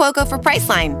Kaylee Cuoco for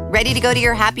Priceline. Ready to go to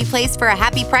your happy place for a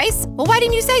happy price? Well, why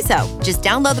didn't you say so? Just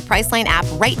download the Priceline app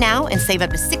right now and save up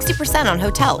to 60% on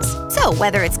hotels. So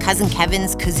whether it's Cousin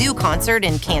Kevin's Kazoo Concert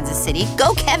in Kansas City,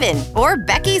 go Kevin, or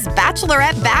Becky's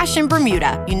Bachelorette Bash in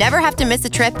Bermuda, you never have to miss a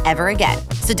trip ever again.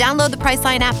 So download the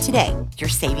Priceline app today. Your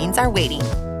savings are waiting.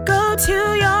 Go to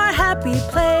your happy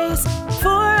place for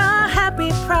a happy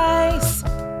price.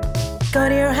 Go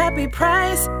to your happy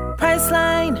price,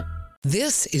 Priceline.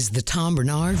 This is the Tom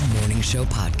Barnard Morning Show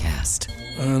podcast.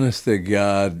 Honest to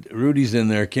God, Rudy's in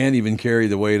there, can't even carry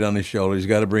the weight on his shoulders. He's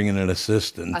got to bring in an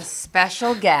assistant. A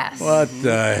special guest. What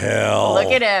the hell?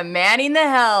 Look at him, manning the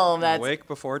helm. That's Awake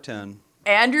before 10.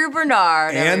 Andrew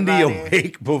Barnard, Andy everybody.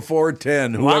 awake before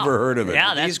 10. Whoever heard of it?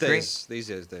 Yeah, that's These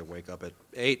days they wake up at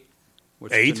 8,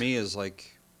 which 8? to me is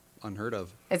like unheard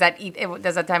of. Does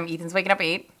that time Ethan's waking up at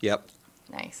 8? Yep.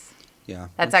 Nice. Yeah.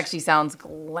 That actually sounds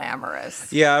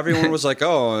glamorous. Yeah, everyone was like,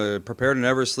 "Oh, prepare to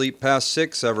never sleep past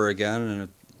 6 ever again," and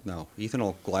No, Ethan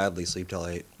will gladly sleep till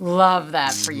 8. Love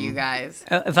that for you guys.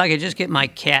 If I could just get my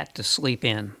cat to sleep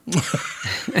in.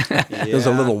 There's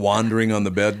a little wandering on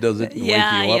the bed, does it?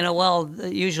 Yeah, wake you up? well,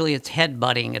 usually it's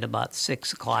headbutting at about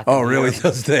 6 o'clock. Oh, really?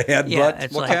 Does the headbutt? Yeah,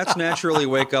 Well, cats naturally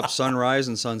wake up sunrise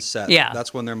and sunset. Yeah.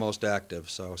 That's when they're most active.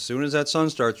 So as soon as that sun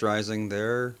starts rising,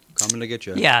 they're coming to get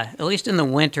you. Yeah, at least in the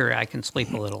winter I can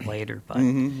sleep a little later. But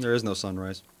There is no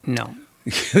sunrise. no.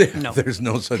 No. There's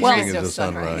no such Well, thing as a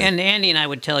sunrise. And Andy and I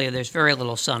would tell you there's very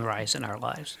little sunrise in our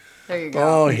lives. There you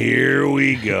go. Oh, here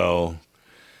we go.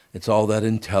 It's all that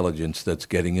intelligence that's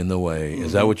getting in the way.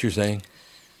 Is that what you're saying?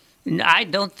 I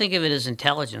don't think of it as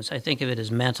intelligence. I think of it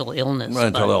as mental illness.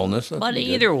 Mental illness. That's But good.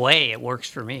 either way, it works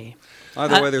for me.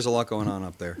 Either way, there's a lot going on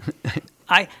up there.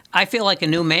 I feel like a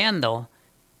new man, though.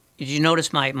 Did you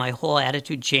notice my whole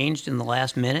attitude changed in the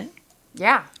last minute?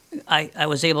 Yeah. I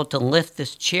was able to lift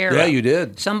this chair Yeah, up. you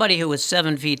did. Somebody who was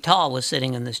 7 feet tall was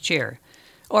sitting in this chair.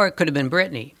 Or it could have been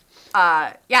Brittany.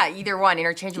 Yeah, either one,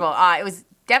 interchangeable. It was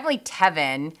definitely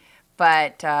Tevin,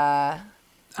 but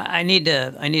I need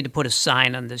to put a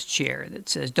sign on this chair that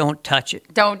says, don't touch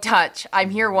it. don't touch. I'm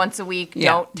here once a week.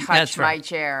 Yeah, Don't touch that's my right.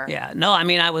 chair. Yeah, no, I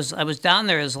mean, I was down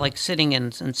there as like sitting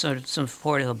in sort of some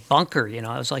sort of a bunker, you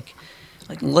know. I was like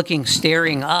looking,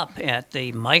 staring up at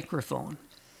the microphone.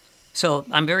 So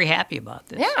I'm very happy about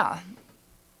this. Yeah.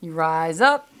 You rise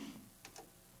up.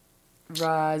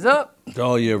 Rise up. That's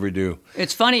all you ever do.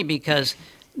 It's funny because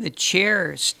the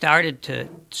chair started to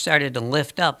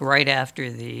lift up right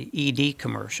after the ED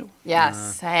commercial.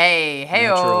 Yes.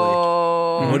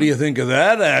 Hey-o. What do you think of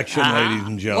that action, ladies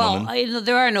and gentlemen? Well,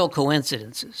 there are no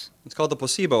coincidences. It's called the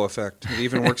placebo effect. It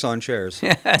even works on chairs.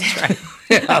 That's right.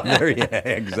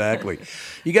 Exactly.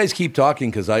 You guys keep talking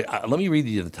because let me read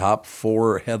you the top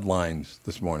 4 headlines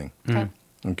this morning.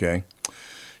 Okay.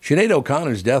 Sinead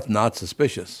O'Connor's death not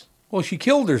suspicious. Well, she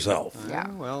killed herself. Yeah.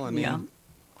 Well, I mean,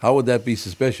 How would that be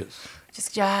suspicious?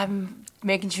 Just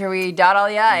making sure we dot all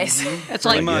the I's. It's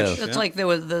like much, it's yeah. like there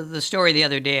was the story the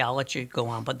other day. I'll let you go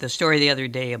on, but the story the other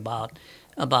day about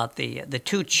the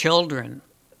 2 children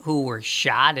who were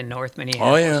shot in North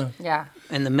Minneapolis. Oh, yeah. Yeah.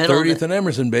 In the middle 30th and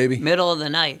Emerson, baby. middle of the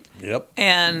night. Yep.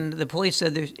 And the police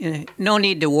said there's no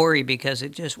need to worry because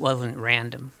it just wasn't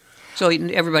random. So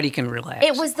everybody can relax.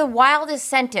 It was the wildest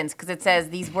sentence because it says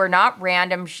these were not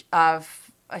random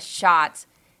shots,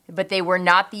 but they were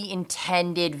not the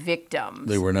intended victims.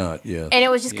 They were not, yeah. And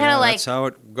it was just kind of like, that's how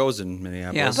it goes in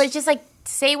Minneapolis. Yeah. but it's just like,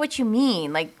 say what you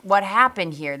mean. Like, what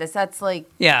happened here? That's like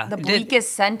Yeah, the it did-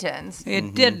 bleakest sentence.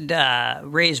 It did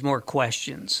raise more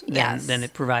questions than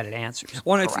it provided answers.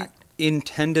 One, if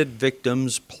intended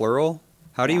victims, plural,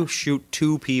 how do you shoot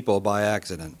 2 people by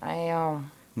accident? I know.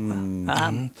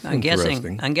 I'm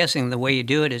Interesting. guessing the way you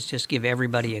do it is just give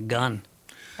everybody a gun.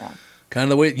 Kind of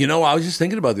the way, I was just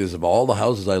thinking about this. Of all the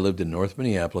houses I lived in North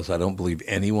Minneapolis, I don't believe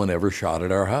anyone ever shot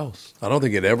at our house. I don't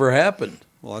think it ever happened.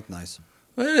 Well, that's nice.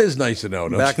 It is nice to know.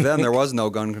 Don't Back you then, think? there was no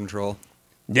gun control.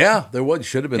 Yeah, there was.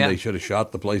 Should have been. Yeah. They should have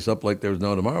shot the place up like there was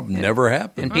no tomorrow. Never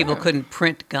happened. And people couldn't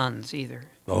print guns either.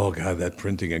 Oh, God, that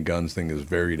printing of guns thing is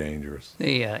very dangerous.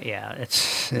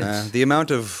 It's The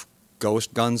amount of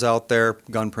ghost guns out there,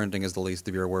 gun printing is the least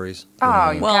of your worries. Oh,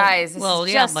 you guys, this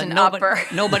is just but an nobody,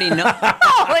 upper. nobody knows.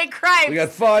 Holy crap. We got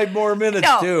 5 more minutes,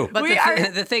 No. too. But We are-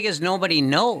 the thing is, nobody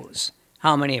knows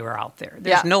how many are out there.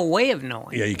 There's Yeah. no way of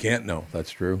knowing. Yeah, you can't know.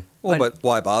 That's true. Well, but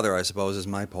why bother, I suppose, is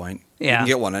my point. You Yeah. can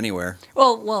get one anywhere.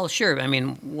 Well, sure. I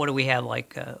mean, what do we have,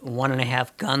 like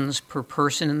 1.5 guns per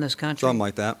person in this country? Something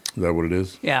like that. Is that what it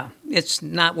is? Yeah, it's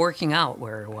not working out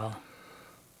very well.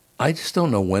 I just don't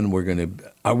know when we're going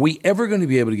to. Are we ever going to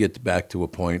be able to get back to a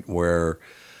point where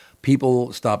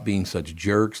people stop being such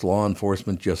jerks? Law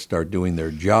enforcement just start doing their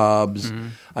jobs.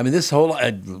 I mean, this whole.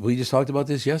 We just talked about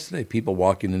this yesterday. People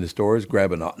walking into stores,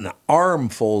 grabbing an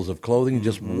armfuls of clothing, and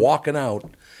just walking out,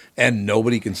 and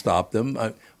nobody can stop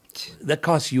them. That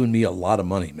costs you and me a lot of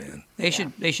money, man. They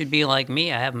should be like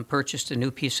me. I haven't purchased a new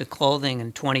piece of clothing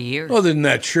in 20 years. Other than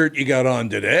that shirt you got on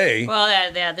today.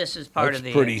 Well, this is part That's of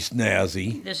the pretty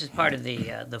snazzy. This is part of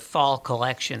the fall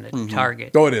collection at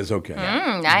Target. Oh, it is okay.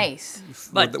 Nice.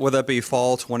 But Would that be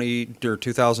fall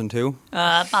 2002?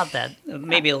 about that,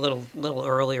 maybe a little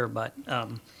earlier, but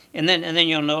and then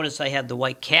you'll notice I had the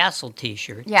White Castle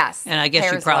T-shirt. Yes, and I guess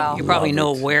hair you as well. probably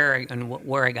know Love it.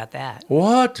 where I got that.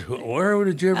 What? Where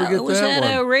did you ever get It was that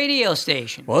at a one? radio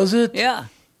station. Was it? Yeah,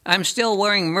 I'm still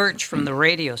wearing merch from the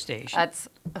radio station. That's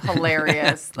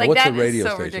hilarious. Like, What's that a radio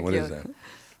is so station? ridiculous.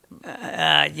 What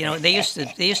is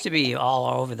that? They used to be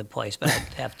all over the place, but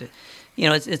I'd have to.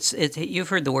 It's you've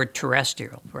heard the word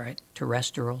terrestrial, right?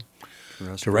 Terrestrial.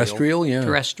 Terrestrial, yeah.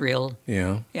 Terrestrial.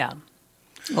 Yeah. Yeah.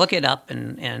 Look it up,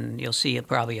 and you'll see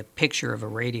probably a picture of a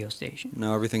radio station.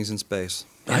 No, everything's in space.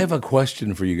 I have a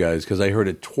question for you guys because I heard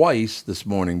it twice this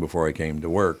morning before I came to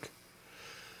work.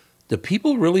 Do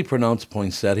people really pronounce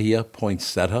poinsettia?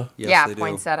 Yes, they do.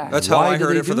 poinsettia. That's how I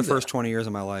heard it for the first 20 years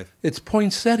of my life. It's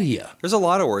poinsettia. There's a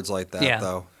lot of words like that,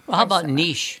 though. Well, how about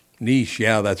niche? Niche,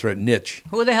 yeah, that's right. Niche.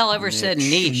 Who the hell ever said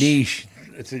niche? Niche.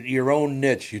 It's your own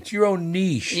niche. It's your own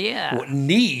niche. Yeah. What,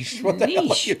 niche? What the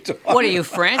hell are you talking What are you,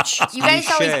 French? You guys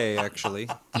actually.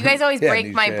 You guys always Yeah,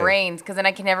 break my niche. brains because then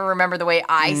I can never remember the way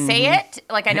I say it.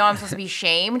 Like I know I'm supposed to be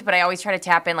shamed, but I always try to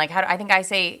tap in. Like how do, I think I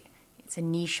say it's a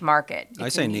niche market. I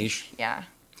It's say a niche. Yeah.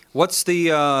 What's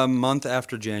the month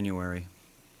after January?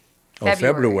 Oh,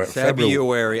 February.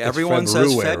 February. It's Everyone says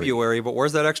February. February, but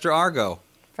where's that extra R go?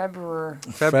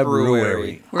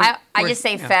 February. I just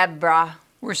say Febra.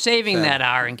 We're saving Feb. that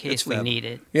R in case It's we Feb. need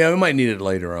it. Yeah, we might need it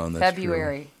later on. That's true.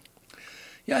 February.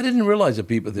 Yeah, I didn't realize that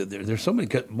people, there's so many,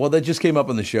 well, that just came up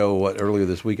on the show, earlier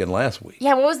this week and last week.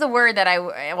 Yeah, what was the word that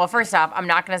well, first off, I'm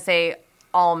not going to say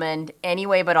almond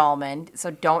anyway but almond, so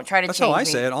don't try to That's change how I me.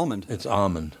 say it, almond. It's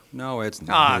almond. No, it's Oh,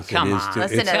 not. come on. Listen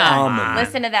to It's that. almond.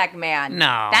 Listen to that man.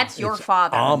 No. That's your It's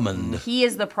father. almond. He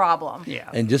is the problem. Yeah.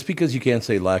 And just because you can't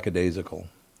say lackadaisical.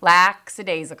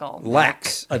 Lackadaisical.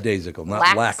 Lackadaisical,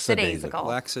 not lackadaisical.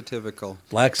 Laxativical.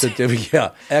 Laxativia, yeah.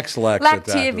 Ex-laxativia.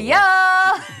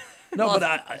 Lactivia. No, Well,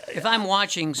 but if I'm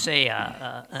watching, say,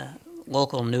 a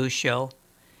local news show,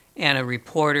 and a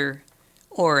reporter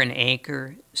or an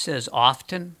anchor says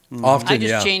often, Often, I just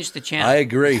yeah. change the channel. I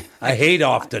agree. I hate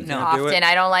often. No. Often.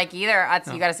 I don't like either.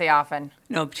 You got to say often.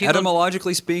 No, people,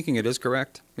 Etymologically speaking, it is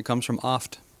correct. It comes from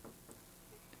oft.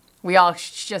 We all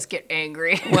just get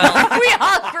angry. Well, we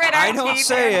all grit our I don't teeth.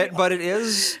 say it, but it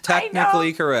is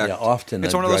technically correct. Yeah, often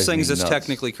It's that one of those drives me things that's nuts.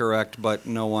 technically correct, but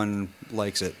no one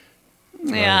likes it.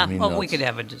 yeah, me well, we nuts. could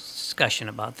have a discussion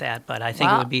about that, but I think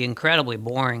it Well- would be incredibly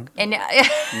boring. And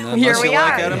Unless here you we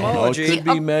like are. etymology. It could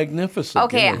be magnificent.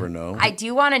 Okay, You never know. I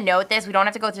do want to note this. We don't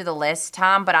have to go through the list,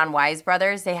 Tom, but on Wise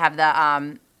Brothers, they have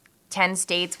the 10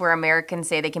 states where Americans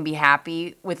say they can be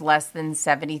happy with less than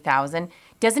 70,000.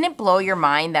 Doesn't it blow your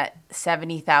mind that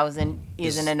 70,000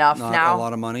 isn't enough Not now? a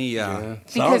lot of money, yeah. It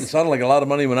sounded like a lot of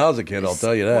money when I was a kid, I'll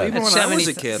tell you that. Well, even when I was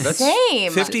a kid, that's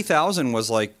Same. 50,000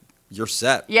 was like you're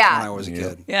set. Yeah. When I was a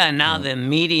kid. Yeah, and now the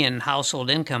median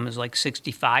household income is like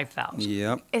 65,000.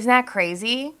 Yep. Isn't that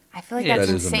crazy? I feel like Yeah. that's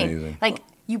That is insane. amazing. Like,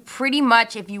 you pretty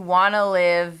much, if you want to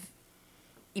live,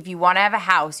 if you want to have a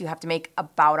house, you have to make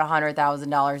about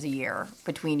 $100,000 a year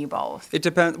between you both. It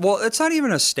depends. Well, it's not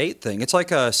even a state thing. It's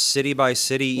like a city by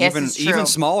city, Yes, it's true. even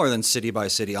smaller than city by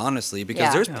city, honestly, because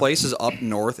Yeah. there's places up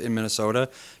north in Minnesota.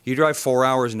 You drive 4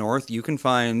 hours north, you can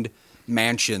find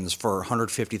mansions for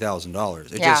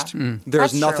 $150,000. It Yeah. just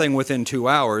there's That's nothing within 2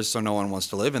 hours, so no one wants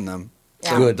to live in them.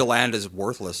 Yeah. So Good. the land is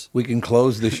worthless. We can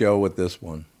close the show with this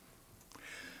one.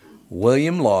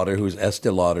 William Lauder, who's Estee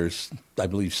Lauder's, I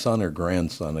believe, son or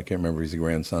grandson. I can't remember if he's a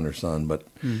grandson or son, but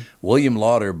William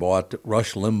Lauder bought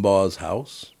Rush Limbaugh's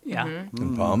house Yeah.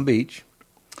 in Palm Beach.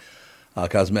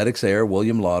 Cosmetics heir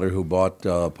William Lauder, who bought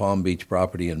Palm Beach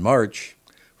property in March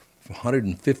for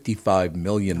 $155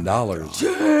 million,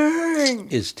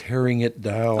 is tearing it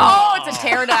down. Oh, it's a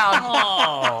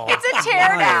teardown. It's a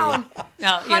teardown.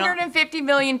 Now, you know, $150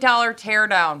 million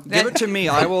teardown. Give it to me.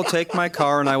 I will take my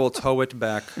car and I will tow it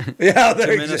back. Yeah, to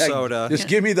there, Minnesota. Just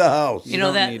give me the house. you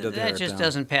know don't need to that tear it just down.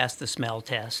 doesn't pass the smell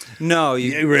test. No,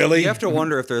 Yeah, really? You have to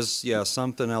wonder if there's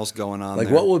something else going on. Like,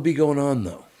 there. what would be going on,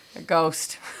 though? A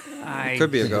ghost. Could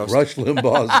be a ghost. Rush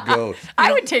Limbaugh's ghost.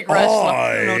 I would take Rush.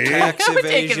 Tax I would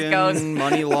take his ghost. evasion,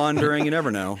 money laundering. You never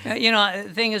know. You know, the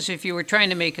thing is, if you were trying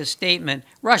to make a statement,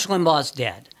 Rush Limbaugh's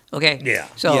dead. Okay? Yeah.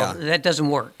 So Yeah. that doesn't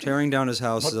work. Tearing down his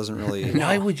house doesn't really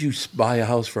Why would you buy a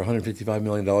house for $155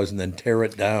 million and then tear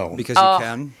it down? because you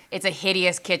can. It's a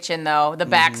hideous kitchen, though. The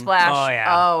backsplash. Oh, yeah.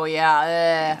 Oh,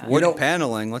 yeah. Wood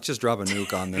paneling. Let's just drop a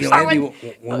nuke on this. You know,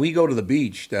 Andy, when we go to the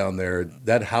beach down there,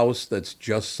 that house that's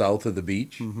just south of the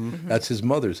beach, that's his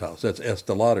mother's house. That's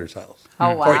Estee Lauder's house.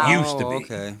 Oh, wow. Or it used to be.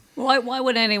 Okay. Why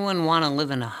would anyone want to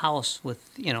live in a house with,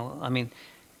 I mean,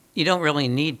 you don't really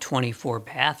need 24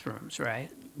 bathrooms, right?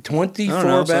 24 I don't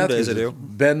know, some bathrooms. days I do.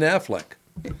 Ben Affleck.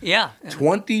 Yeah.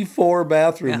 24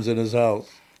 bathrooms in his house.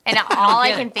 And all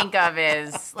I can think of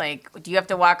is, like, do you have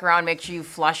to walk around, make sure you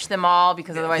flush them all?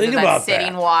 Because otherwise Think there's that about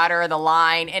sitting that. water, the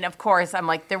line. And, of course, I'm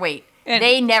like,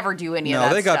 they never do any of No,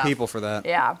 that they got stuff. people for that.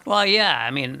 Yeah. Well, yeah. I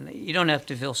mean, you don't have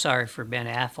to feel sorry for Ben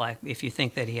Affleck if you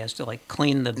think that he has to, like,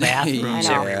 clean the bathrooms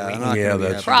know. every Yeah, week. I'm not Yeah, gonna be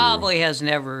that's happy. Probably has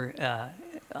never,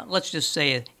 let's just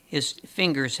say his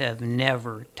fingers have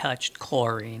never touched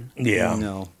chlorine. Yeah.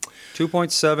 No.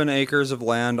 2.7 acres of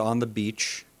land on the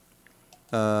beach.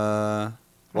 Wow,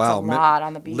 a lot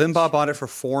on the beach. Limbaugh bought it for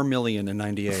 $4 million in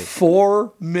 '98.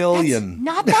 $4 million.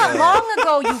 Not that long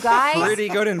ago, you guys. Pretty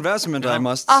good investment, I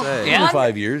must say. Yeah.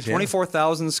 5 years. Yeah.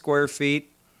 24,000 square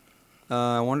feet.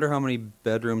 I wonder how many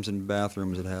bedrooms and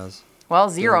bathrooms it has. Well,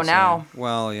 0 now.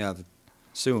 Well, yeah,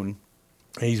 soon.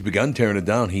 He's begun tearing it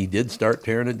down. He did start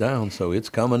tearing it down, so it's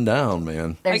coming down,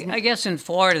 man. I guess in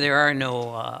Florida there are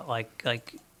no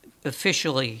like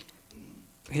officially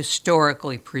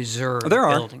historically preserved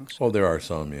buildings. Oh, there are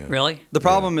some, yeah. Really? The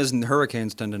problem is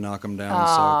hurricanes tend to knock them down.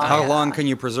 So how long can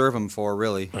you preserve them for,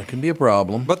 really? That can be a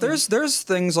problem. But there's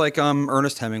things like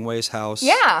Ernest Hemingway's house.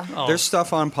 Yeah. Oh. There's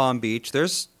stuff on Palm Beach.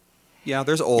 There's old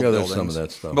buildings. There's some of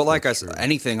that stuff. But like I said,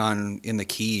 anything in the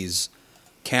Keys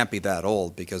can't be that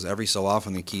old because every so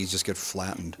often the Keys just get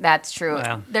flattened. That's true.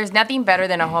 Yeah. There's nothing better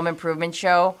than a home improvement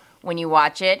show when you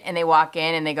watch it and they walk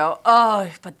in and they go, "Oh,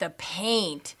 but the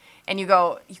paint." And you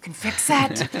go, "You can fix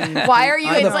that? Why are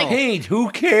you?" The paint,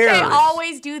 who cares? They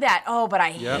always do that. "Oh, but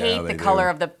I hate Yeah, the they color do.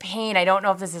 of the paint. I don't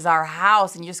know if this is our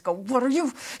house." And you just go, "What are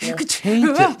you? You could paint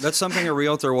it." That's something a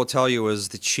realtor will tell you is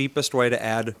the cheapest way to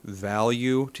add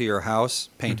value to your house,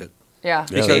 paint it. Yeah.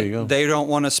 Yeah, there you go. They don't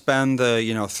want to spend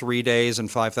the 3 days and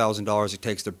 $5,000 it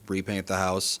takes to repaint the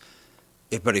house.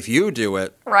 But if you do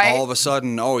it, Right. all of a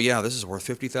sudden, oh yeah, this is worth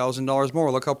 $50,000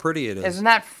 more. Look how pretty it is. Isn't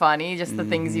that funny? Just the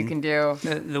things you can do.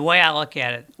 The way I look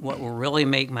at it, what will really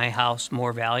make my house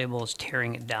more valuable is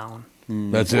tearing it down.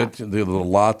 That's it. The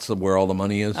lots of where all the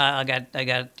money is. I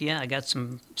got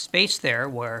some space there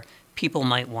where people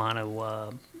might want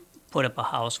to put up a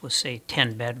house with say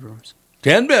 10 bedrooms.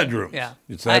 10 bedrooms. Yeah,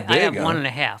 It's that big. I have huh?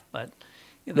 1.5, but.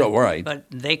 No, right. But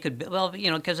they could,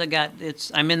 because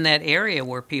I'm in that area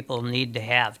where people need to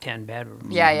have 10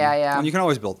 bedrooms. Yeah. And you can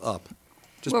always build up.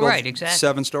 Just Well, build right, exactly.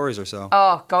 7 stories or so.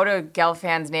 Oh, go to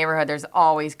Gelfand's neighborhood. There's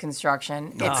always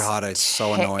construction. God, it's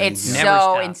so annoying. It's Never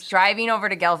so. stops. It's driving over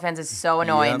to Gelfand's is so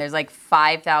annoying. Yep. There's like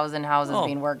 5,000 houses Oh.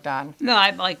 being worked on.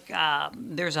 No,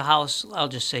 there's a house, I'll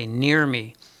just say near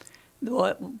me.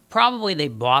 Probably they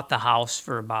bought the house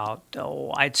for about,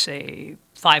 I'd say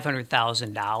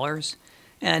 $500,000.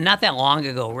 And not that long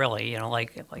ago, really,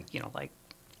 like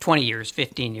 20 years,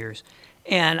 15 years.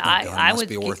 And God, I it must would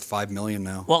be worth $5 million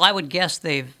now. Well, I would guess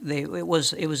it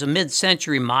was a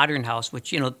mid-century modern house, which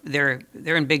they're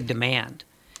in big demand,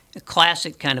 a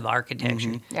classic kind of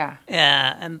architecture. Yeah.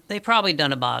 And they probably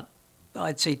done about,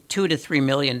 I'd say, $2 to $3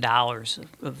 million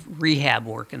of rehab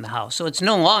work in the house. So it's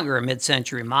no longer a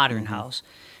mid-century modern house,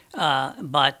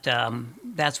 but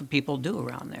that's what people do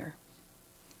around there.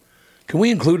 Can we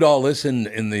include all this in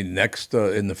the next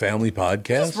in the family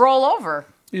podcast? Just roll over.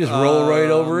 You just roll right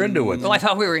over into it. Oh, I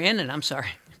thought we were in it. I'm sorry.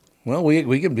 Well,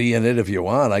 we can be in it if you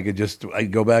want.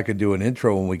 I'd go back and do an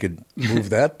intro and we could move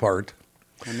that part.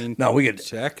 I mean, No, we could.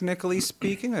 technically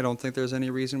speaking, I don't think there's any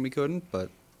reason we couldn't, but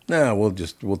No,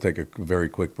 we'll take a very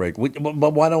quick break.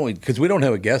 But why don't we? Because we don't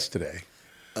have a guest today.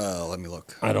 let me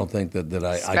look. I don't think that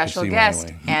I can Special see guest,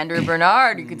 one anyway. Andrew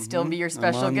Barnard. You could still be your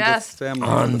special I'm on guest. the family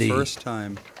for Andy. the first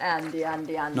time. Andy.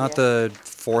 Not the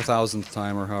 4,000th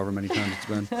time or however many times it's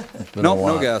been. Been Nope, a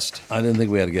no lot. guest. I didn't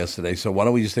think we had a guest today. So why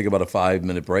don't we just take about a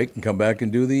 5-minute break and come back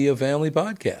and do the family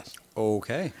podcast?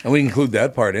 Okay. And we can include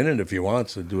that part in it if you want.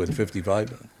 So do it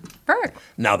 55 minutes. Perfect.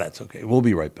 Now that's okay. We'll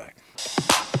be right back.